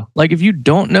 Yeah. Like if you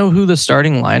don't know who the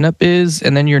starting lineup is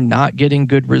and then you're not getting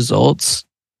good results,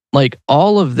 like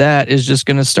all of that is just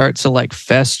going to start to like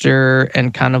fester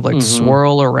and kind of like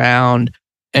swirl around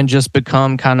and just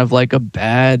become kind of like a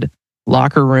bad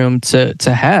locker room to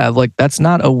have. Like that's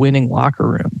not a winning locker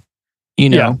room.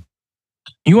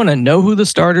 You want to know who the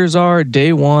starters are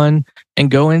day one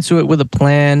and go into it with a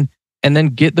plan and then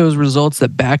get those results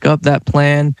that back up that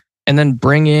plan and then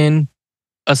bring in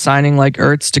a signing like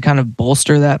Ertz to kind of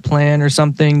bolster that plan or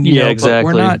something.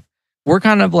 Exactly. But we're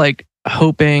kind of like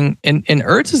hoping, and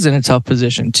Ertz is in a tough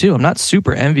position too. I'm not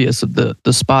super envious of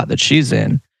the spot that she's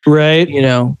in. Right.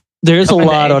 There's a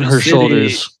lot on her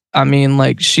shoulders. I mean,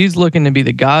 like she's looking to be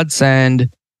the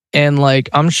godsend and like,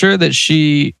 I'm sure that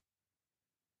she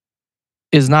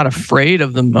is not afraid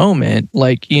of the moment,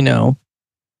 like,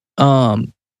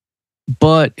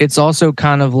 but it's also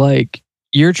kind of like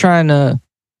you're trying to,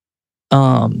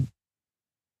 I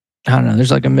don't know,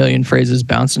 there's like a million phrases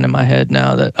bouncing in my head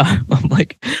now that I'm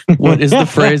like, what is the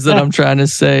phrase that I'm trying to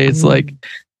say? It's like,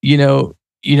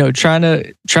 trying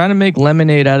to make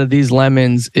lemonade out of these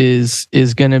lemons is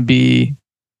going to be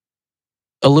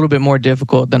a little bit more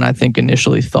difficult than I think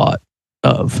initially thought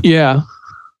of. Yeah.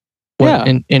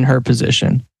 In her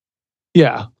position.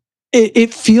 Yeah.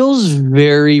 It feels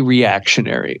very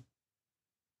reactionary.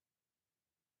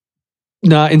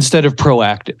 Instead of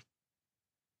proactive.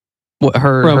 What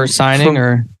her signing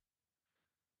or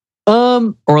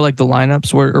like the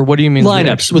lineups or what do you mean?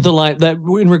 Lineups with the line that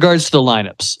in regards to the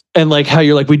lineups and like how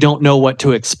you're like, we don't know what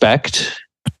to expect.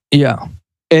 Yeah.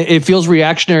 It feels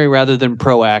reactionary rather than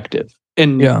proactive.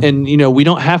 And we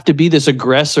don't have to be this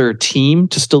aggressor team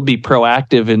to still be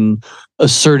proactive in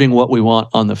asserting what we want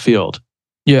on the field.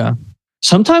 Yeah.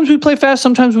 Sometimes we play fast,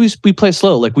 sometimes we play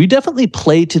slow. Like we definitely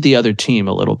play to the other team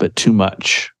a little bit too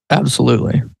much.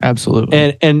 Absolutely.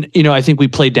 And I think we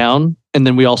play down and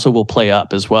then we also will play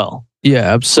up as well.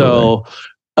 Yeah, absolutely.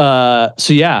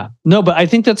 So yeah. No, but I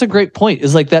think that's a great point.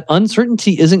 Is like that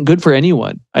uncertainty isn't good for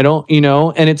anyone. I don't,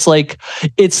 and it's like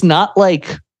it's not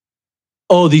like,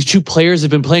 oh, these two players have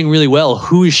been playing really well.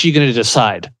 Who is she going to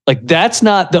decide? Like, that's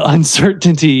not the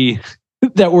uncertainty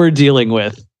that we're dealing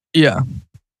with. Yeah.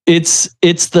 It's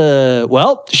she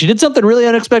did something really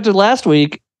unexpected last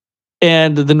week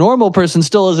and the normal person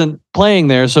still isn't playing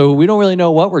there. So we don't really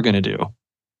know what we're going to do.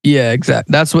 Yeah,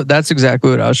 exactly. That's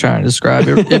exactly what I was trying to describe.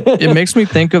 It makes me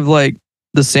think of like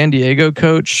the San Diego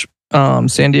coach,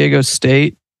 San Diego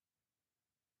State.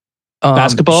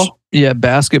 Basketball?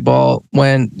 basketball,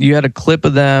 when you had a clip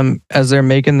of them as they're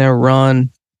making their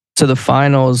run to the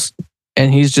finals,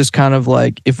 and he's just kind of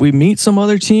like, if we meet some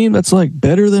other team that's like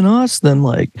better than us, then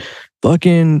like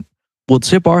fucking we'll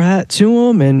tip our hat to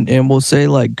them and we'll say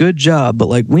like good job, but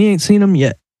like we ain't seen them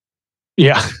yet.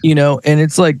 Yeah. And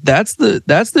it's like that's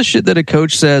the shit that a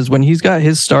coach says when he's got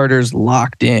his starters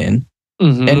locked in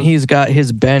and he's got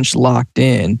his bench locked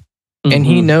in and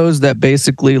he knows that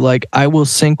basically like I will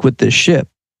sync with this ship.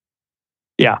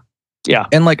 Yeah. Yeah.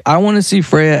 And like I want to see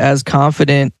Freya as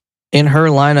confident in her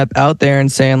lineup out there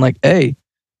and saying like, hey,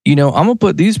 I'm gonna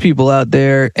put these people out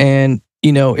there, and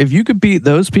if you could beat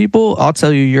those people, I'll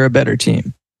tell you you're a better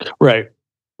team. Right.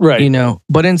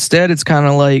 But instead it's kind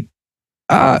of like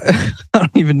I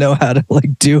don't even know how to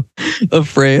like do a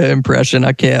Freya impression.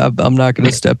 I can't. I'm not going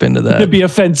to step into that. It'd be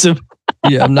offensive.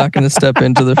 Yeah, I'm not going to step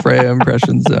into the Freya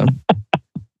impression zone.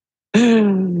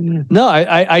 No,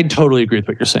 I totally agree with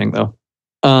what you're saying, though.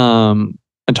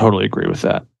 I totally agree with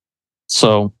that.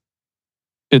 So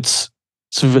it's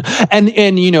and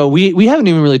we haven't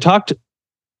even really talked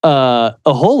a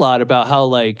whole lot about how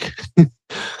like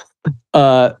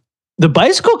the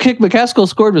bicycle kick McCaskill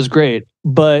scored was great,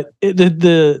 but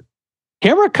the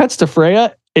camera cuts to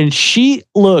Freya and she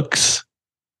looks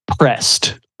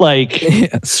pressed, like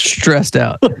stressed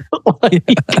out. Like,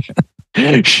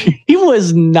 she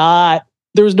was not.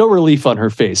 There was no relief on her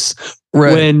face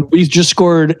when we just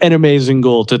scored an amazing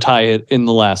goal to tie it in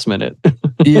the last minute.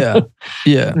 Yeah.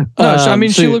 No,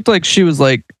 she looked like she was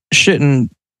like shitting,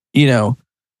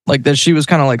 like that she was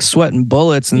kind of like sweating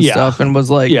bullets and stuff, and was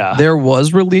like, there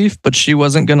was relief, but she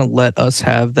wasn't going to let us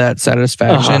have that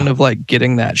satisfaction of like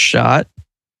getting that shot.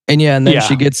 And then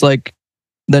she gets like,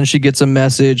 she gets a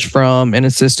message from an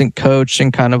assistant coach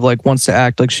and kind of like wants to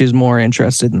act like she's more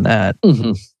interested in that,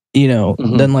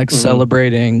 than like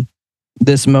celebrating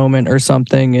this moment or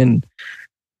something. And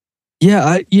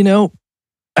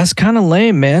that's kind of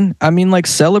lame, man. I mean, like,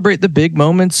 celebrate the big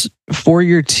moments for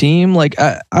your team. Like,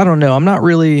 I don't know. I'm not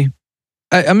really.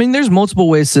 I mean, there's multiple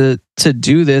ways to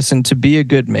do this and to be a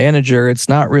good manager. It's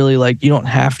not really like you don't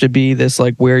have to be this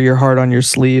like wear your heart on your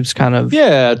sleeves kind of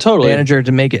manager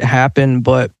to make it happen.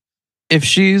 But if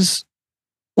she's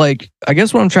like, I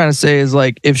guess what I'm trying to say is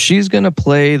like, if she's gonna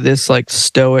play this like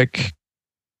stoic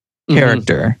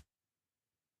character,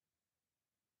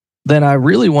 then I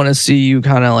really want to see you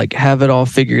kind of like have it all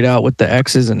figured out with the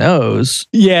X's and O's.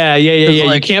 Yeah.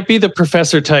 Like, you can't be the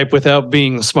professor type without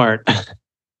being smart.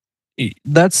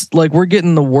 That's like, we're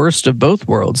getting the worst of both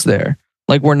worlds there.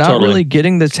 Like, we're not really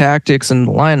getting the tactics and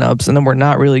the lineups, and then we're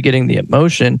not really getting the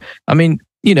emotion. I mean,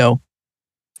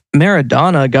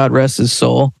 Maradona, God rest his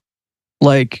soul,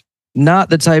 like, not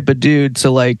the type of dude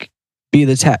to like be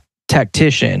the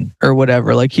tactician or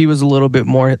whatever. Like, he was a little bit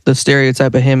more, the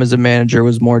stereotype of him as a manager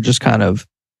was more just kind of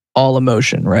all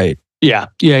emotion, right? Yeah.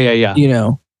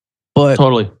 But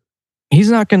totally,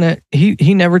 he's not gonna,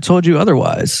 he never told you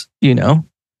otherwise,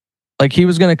 like, he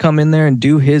was gonna come in there and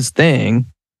do his thing,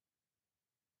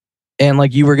 and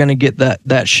like, you were gonna get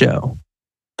that show.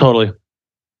 Totally.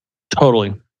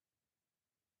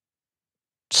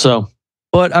 So,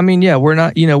 but I mean, we're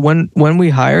not, when we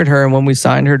hired her and when we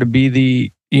signed her to be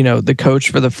the the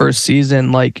coach for the first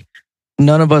season, like,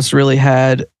 none of us really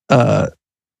had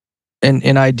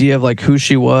an idea of like who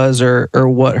she was or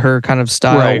what her kind of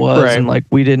style was. And like,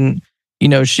 we didn't,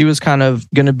 she was kind of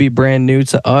going to be brand new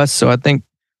to us. So I think,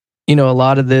 a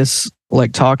lot of this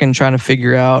like talking, trying to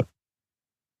figure out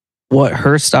what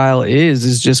her style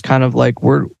is just kind of like,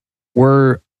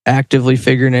 we're actively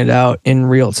figuring it out in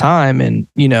real time. And,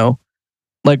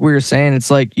 like we were saying, it's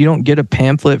like you don't get a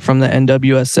pamphlet from the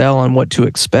NWSL on what to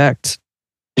expect.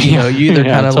 You either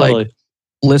kind of like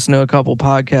listen to a couple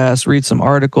podcasts, read some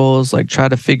articles, like try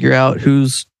to figure out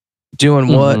who's doing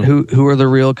what, who are the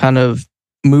real kind of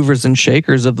movers and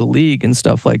shakers of the league and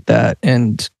stuff like that.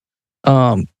 And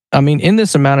I mean, in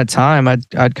this amount of time,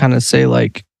 I'd kind of say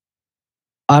like,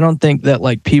 I don't think that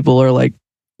like people are like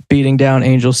beating down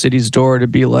Angel City's door to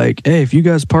be like, hey, if you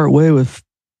guys part ways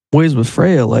with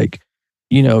Freya, like,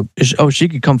 she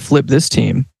could come flip this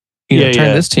team,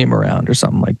 turn this team around or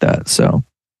something like that. So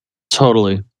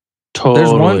totally.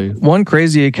 There's one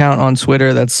crazy account on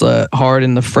Twitter that's hard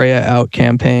in the Freya out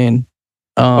campaign.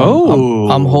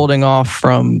 I'm holding off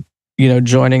from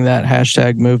joining that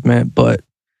hashtag movement, but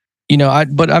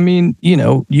I mean,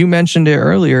 you mentioned it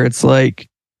earlier. It's like,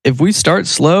 if we start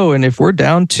slow and if we're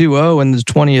down 2-0 in the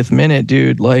 20th minute,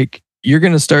 dude, like, you're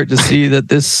gonna start to see that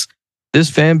this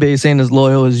fan base ain't as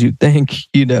loyal as you think,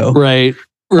 Right.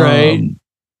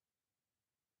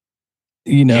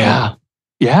 Yeah.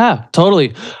 Yeah,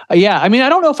 totally. Yeah, I mean, I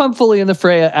don't know if I'm fully in the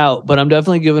Freya out, but I'm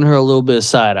definitely giving her a little bit of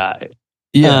side eye.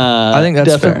 Yeah, I think that's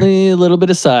definitely fair. A little bit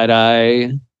of side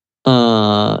eye.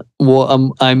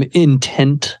 Well, I'm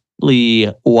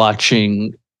intently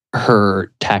watching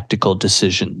her tactical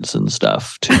decisions and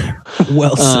stuff too.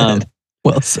 Well said.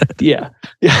 Well said. Yeah.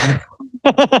 Yeah.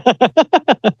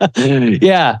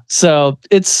 Yeah. So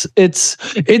it's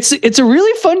a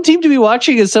really fun team to be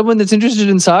watching as someone that's interested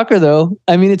in soccer, though.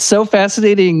 I mean, it's so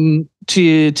fascinating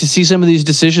to see some of these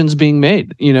decisions being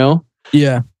made, you know?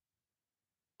 Yeah.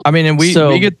 I mean, and we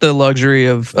get the luxury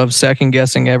of second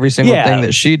guessing every single thing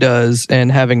that she does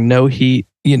and having no heat,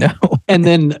 you know, and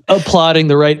then applauding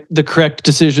the correct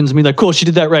decisions. I mean, like, cool, she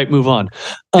did that right. Move on.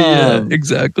 Yeah,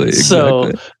 exactly.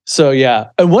 So yeah.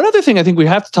 And one other thing I think we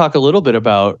have to talk a little bit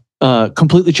about,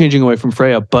 completely changing away from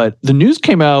Freya, but the news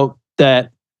came out that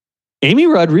Amy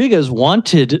Rodriguez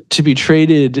wanted to be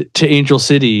traded to Angel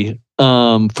City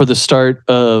for the start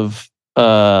of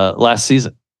last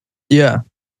season. Yeah.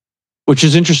 Which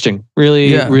is interesting.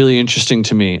 Really interesting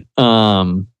to me.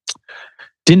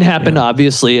 Didn't happen,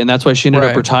 obviously, and that's why she ended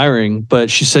up retiring. But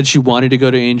she said she wanted to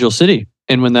go to Angel City,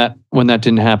 and when that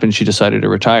didn't happen, she decided to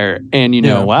retire. And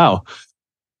wow,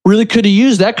 really could have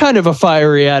used that kind of a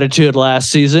fiery attitude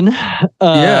last season.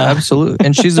 Yeah, absolutely.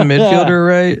 And she's a midfielder,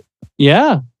 right?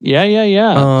 Yeah.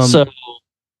 So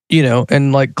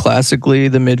and like classically,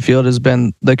 the midfield has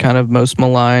been the kind of most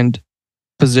maligned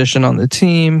position on the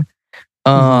team.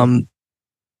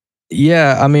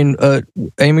 Yeah, I mean,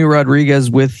 Amy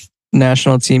Rodriguez with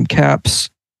national team caps.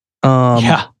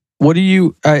 What do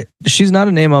you? She's not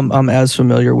a name I'm as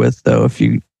familiar with, though. If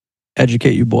you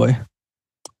educate you, boy.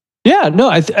 Yeah, no,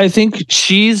 I think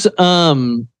she's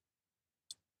known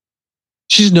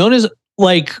as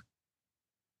like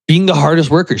being the hardest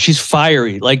worker. She's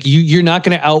fiery. Like you're not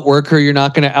going to outwork her. You're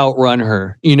not going to outrun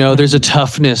her. There's a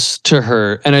toughness to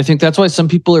her, and I think that's why some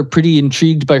people are pretty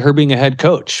intrigued by her being a head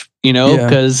coach.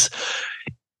 Because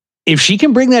if she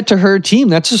can bring that to her team,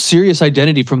 that's a serious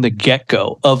identity from the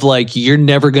get-go of like, you're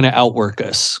never going to outwork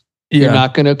us. Yeah. You're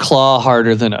not going to claw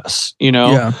harder than us,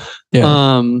 Yeah.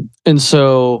 And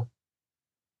so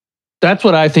that's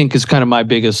what I think is kind of my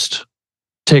biggest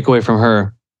takeaway from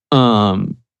her.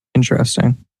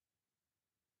 Interesting.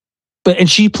 And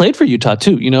she played for Utah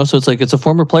too, so it's like, it's a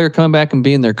former player coming back and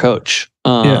being their coach.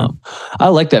 I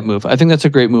like that move. I think that's a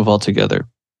great move altogether.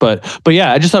 But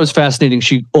yeah, I just thought it was fascinating.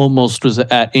 She almost was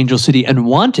at Angel City and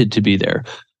wanted to be there,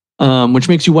 which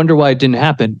makes you wonder why it didn't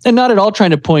happen. And not at all trying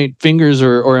to point fingers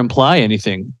or imply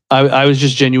anything. I was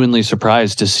just genuinely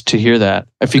surprised to hear that.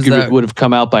 I figured it would have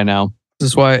come out by now.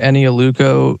 This is why Eni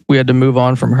Aluko, we had to move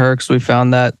on from her because we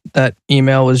found that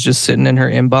email was just sitting in her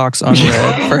inbox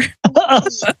unread.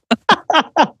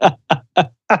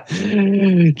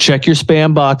 Check your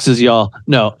spam boxes, y'all.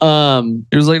 No,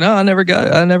 it was like, no, I never got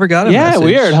it. Yeah, message.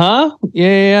 Weird, huh?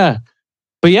 Yeah.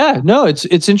 But yeah, no, it's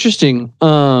interesting.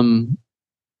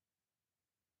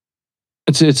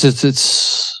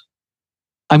 It's.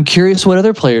 I'm curious what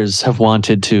other players have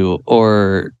wanted to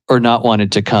or not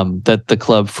wanted to come that the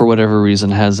club for whatever reason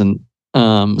hasn't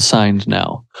signed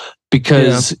now,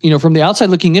 because from the outside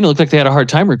looking in, it looked like they had a hard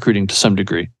time recruiting to some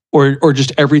degree. Or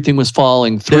just everything was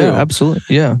falling through. Yeah, absolutely.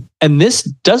 Yeah. And this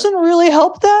doesn't really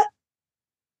help that.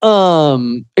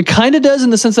 It kind of does in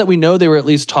the sense that we know they were at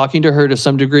least talking to her to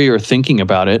some degree or thinking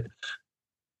about it.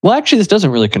 Well, actually, this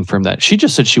doesn't really confirm that. She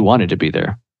just said she wanted to be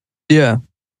there. Yeah.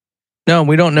 No,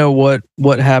 we don't know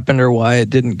what happened or why it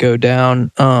didn't go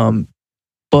down.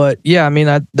 But yeah, I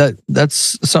mean,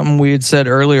 that's something we had said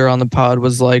earlier on the pod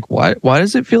was like, why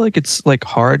does it feel like it's like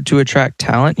hard to attract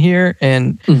talent here?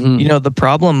 And, the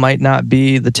problem might not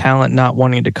be the talent not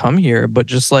wanting to come here, but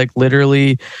just like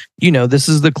literally, this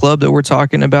is the club that we're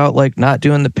talking about, like not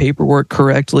doing the paperwork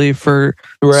correctly for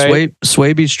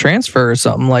Swaby's transfer or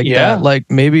something like that. Like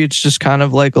maybe it's just kind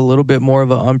of like a little bit more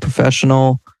of an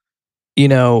unprofessional,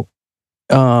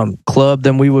 club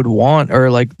than we would want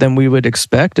or like than we would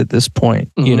expect at this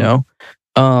point.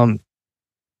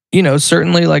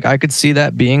 Certainly like I could see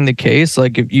that being the case.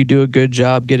 Like if you do a good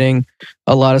job getting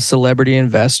a lot of celebrity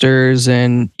investors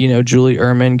and Julie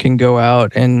Ehrman can go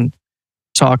out and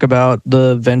talk about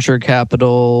the venture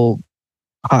capital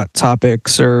hot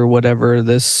topics or whatever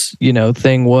this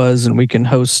thing was, and we can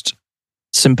host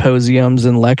symposiums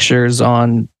and lectures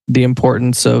on the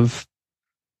importance of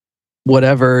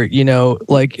whatever,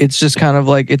 like it's just kind of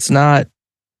like it's not,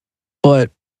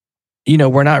 but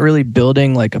we're not really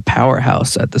building like a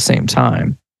powerhouse at the same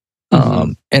time.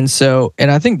 And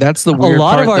I think that's the weird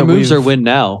part. A lot of our moves are win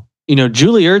now.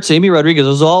 Julie Ertz, Amy Rodriguez,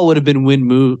 those all would have been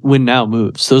win now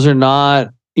moves. Those are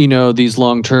not, these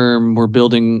long term, we're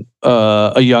building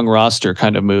a young roster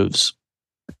kind of moves.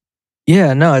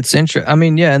 Yeah, no, it's interesting. I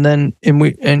mean, yeah, and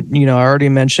I already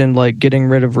mentioned like getting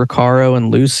rid of Recaro and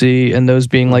Lucy, and those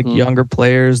being like younger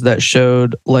players that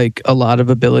showed like a lot of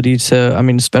ability to, I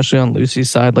mean, especially on Lucy's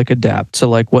side, like adapt to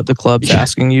like what the club's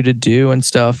asking you to do and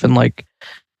stuff. And like,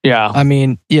 yeah, I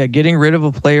mean, yeah, getting rid of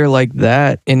a player like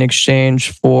that in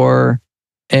exchange for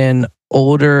an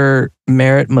older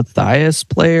Merritt Mathias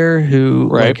player who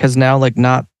like has now like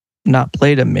not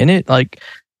played a minute, like.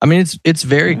 I mean, it's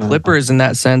very Clippers in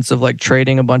that sense of like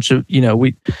trading a bunch of,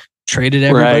 we traded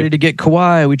everybody to get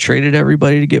Kawhi. We traded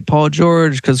everybody to get Paul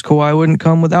George because Kawhi wouldn't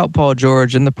come without Paul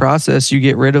George. In the process, you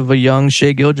get rid of a young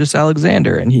Shai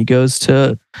Gilgeous-Alexander and he goes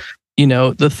to,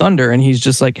 the Thunder and he's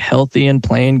just like healthy and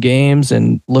playing games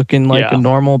and looking like a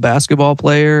normal basketball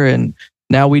player. And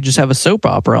now we just have a soap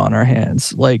opera on our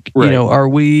hands. Like, are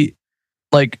we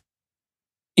like,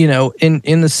 in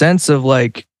the sense of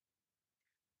like,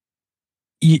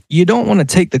 you don't want to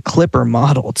take the Clipper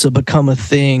model to become a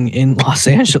thing in Los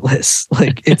Angeles.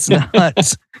 Like it's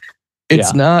not,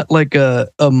 not like a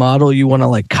model you want to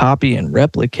like copy and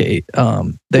replicate.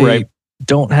 They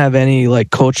don't have any like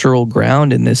cultural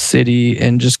ground in this city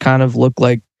and just kind of look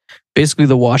like basically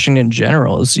the Washington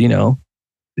Generals, Yeah,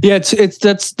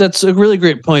 that's a really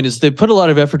great point. Is they put a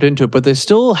lot of effort into it, but they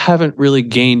still haven't really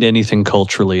gained anything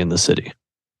culturally in the city.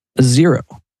 Zero.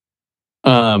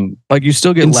 Like you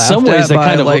still get in laughed some ways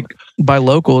at by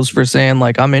locals for saying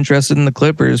like I'm interested in the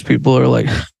Clippers. People are like,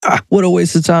 what a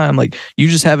waste of time. Like you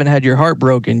just haven't had your heart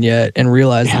broken yet and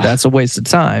realized that that's a waste of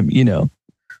time,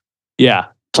 Yeah,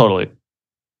 totally.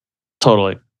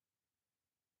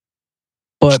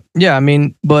 But yeah, I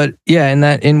mean,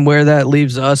 in where that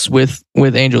leaves us with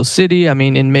Angel City, I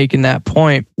mean, in making that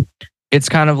point, it's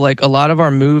kind of like a lot of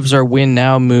our moves are win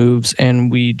now moves,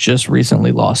 and we just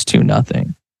recently lost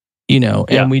 2-0.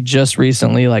 And we just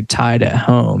recently like tied at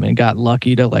home and got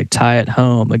lucky to like tie at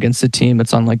home against a team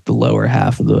that's on like the lower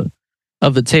half of the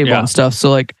table and stuff. So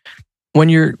like when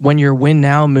your win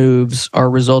now moves are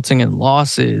resulting in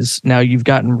losses, now you've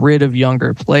gotten rid of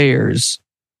younger players.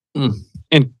 And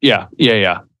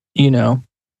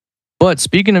But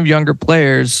speaking of younger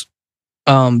players,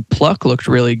 Pluck looked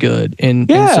really good in some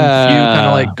few kind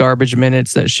of like garbage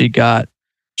minutes that she got.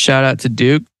 Shout out to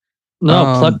Duke.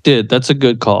 No, Pluck did. That's a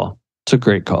good call. It's a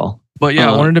great call. But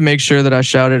yeah, I wanted to make sure that I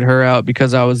shouted her out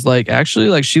because I was like, actually,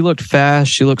 like she looked fast.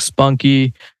 She looked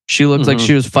spunky. She looked like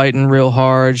she was fighting real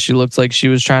hard. She looked like she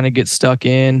was trying to get stuck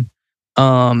in.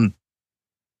 Totally.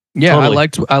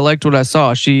 I liked what I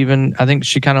saw. I think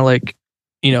she kind of like,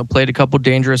 played a couple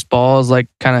dangerous balls, like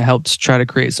kind of helped try to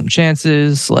create some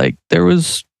chances. Like there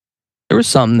was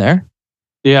something there.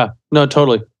 Yeah, no,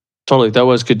 totally. That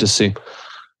was good to see.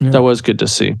 Yeah. That was good to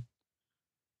see.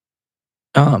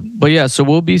 But yeah, so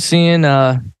we'll be seeing,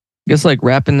 I guess like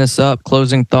wrapping this up,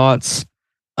 closing thoughts.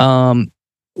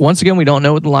 Once again, we don't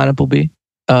know what the lineup will be.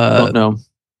 Don't know.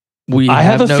 I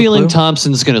have a feeling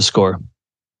Thompson's going to score.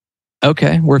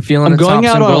 Okay, we're feeling. I'm going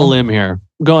out on a limb here.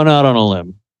 Going out on a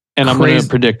limb, and I'm going to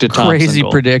predict a Thompson crazy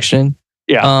goal. Prediction.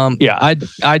 Yeah.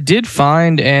 I did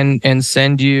find and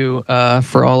send you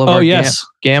for all of our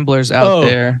gamblers out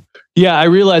there. Yeah, I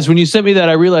realized when you sent me that,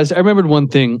 I remembered one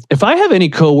thing. If I have any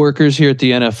coworkers here at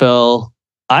the NFL,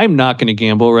 I'm not going to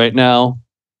gamble right now.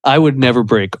 I would never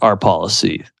break our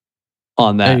policy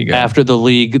on that after the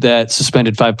league that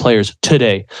suspended 5 players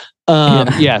today.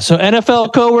 So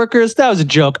NFL coworkers, that was a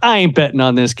joke. I ain't betting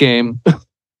on this game.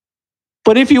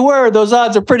 But if you were, those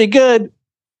odds are pretty good.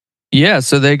 Yeah,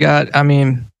 so they got, I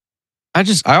mean, I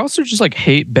also just like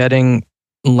hate betting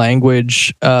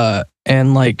language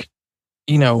and like,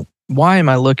 why am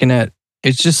I looking at,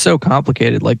 it's just so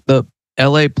complicated. Like the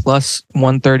LA plus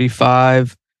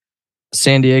 135,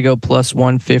 San Diego plus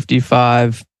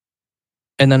 155,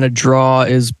 and then a draw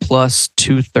is plus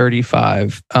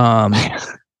 235.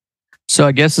 So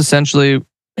I guess essentially,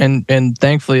 and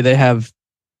thankfully they have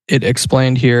it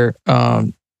explained here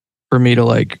for me to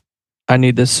like, I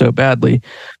need this so badly.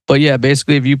 But yeah,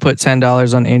 basically if you put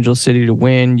 $10 on Angel City to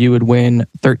win, you would win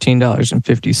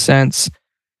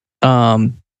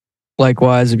 $13.50.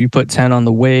 Likewise, if you put 10 on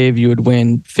the Wave, you would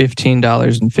win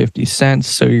 $15.50.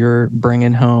 So you're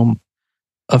bringing home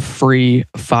a free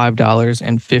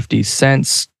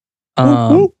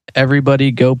 $5.50.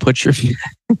 Everybody go put your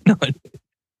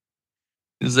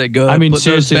Is that go? I mean, put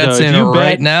those bets in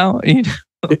right now.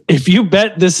 If you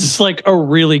bet, this is like a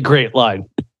really great line.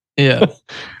 Yeah,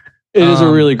 it is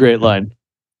a really great line.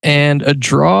 And a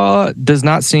draw does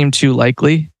not seem too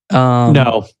likely.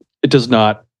 No, it does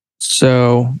not.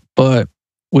 So, but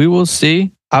we will see.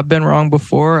 I've been wrong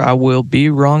before. I will be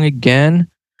wrong again.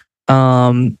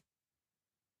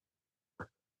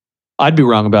 I'd be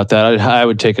wrong about that. I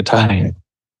would take a tie.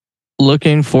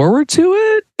 Looking forward to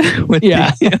it.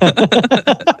 Yeah.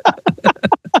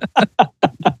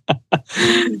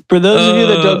 For those of you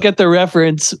that don't get the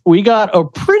reference, we got a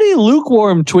pretty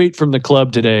lukewarm tweet from the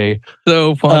club today.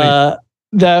 So funny.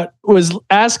 That was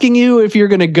asking you if you're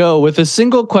going to go with a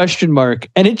single question mark,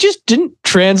 and it just didn't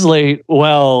translate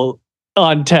well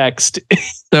on text.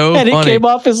 So and funny. It came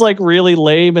off as like really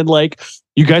lame and like,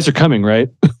 you guys are coming, right?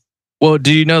 Well,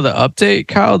 do you know the update,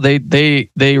 Kyle? They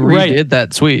redid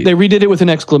that tweet. They redid it with an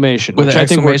exclamation, which I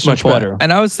think works much better.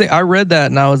 And I read that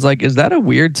and I was like, is that a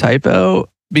weird typo?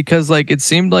 Because like it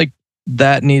seemed like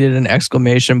that needed an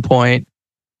exclamation point.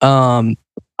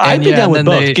 I'd be down with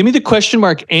both. Give me the question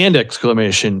mark and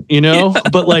exclamation,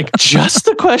 but like just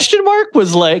the question mark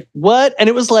was like, what? And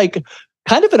it was like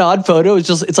kind of an odd photo.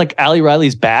 It's like Ali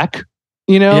Riley's back,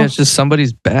 Yeah, it's just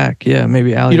somebody's back. Yeah,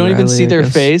 maybe Ali. You don't even see their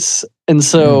face. And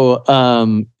so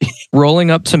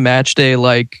rolling up to match day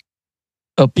like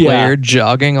a player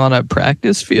jogging on a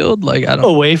practice field, like I don't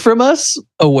away from us,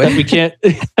 away we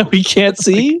can't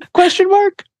see question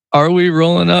mark. Are we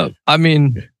rolling up? I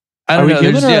mean, I don't know. Are we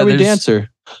human or are we dancer?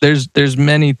 There's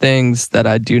many things that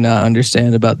I do not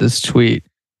understand about this tweet.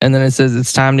 And then it says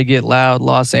it's time to get loud,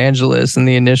 Los Angeles. And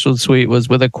the initial tweet was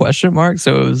with a question mark.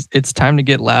 So it's time to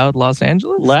get loud, Los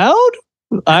Angeles. Loud?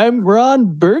 I'm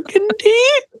Ron Burgundy.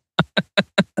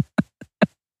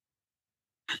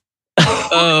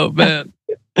 Oh man.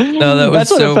 No, that's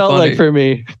what it felt like for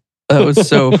me. That was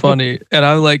so funny. And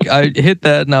I hit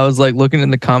that and I was like looking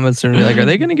in the comments and like, are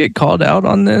they going to get called out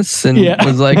on this? And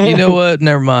was like, you know what?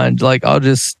 Never mind. Like, I'll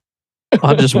just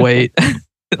wait.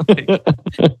 Like,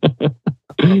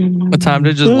 what time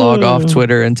to just log off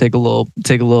Twitter and take a little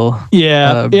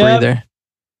breather.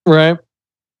 Right.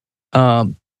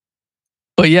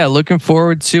 But yeah, looking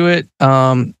forward to it.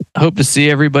 Hope to see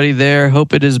everybody there.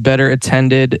 Hope it is better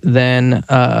attended than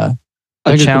a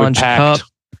Challenge Cup.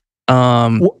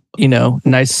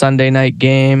 Nice Sunday night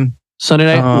game. Sunday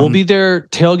night, we'll be there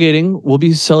tailgating. We'll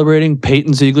be celebrating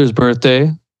Peyton Ziegler's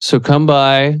birthday. So come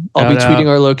by. I'll be tweeting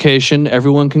our location.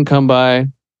 Everyone can come by.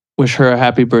 Wish her a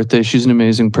happy birthday. She's an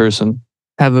amazing person.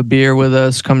 Have a beer with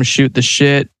us. Come shoot the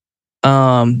shit.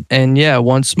 And yeah,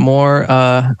 once more,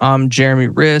 I'm Jeremy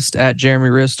Rist at Jeremy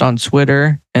Rist on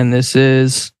Twitter. And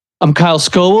I'm Kyle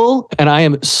Scoble, and I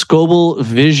am Scoble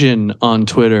Vision on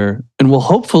Twitter. And we'll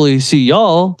hopefully see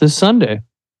y'all this Sunday.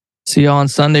 See y'all on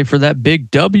Sunday for that big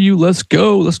W. Let's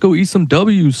go. Let's go eat some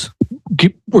W's.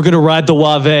 We're going to ride the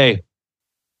Wave.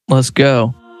 Let's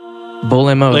go. Bull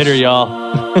Emos. Later,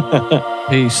 y'all.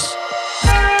 Peace.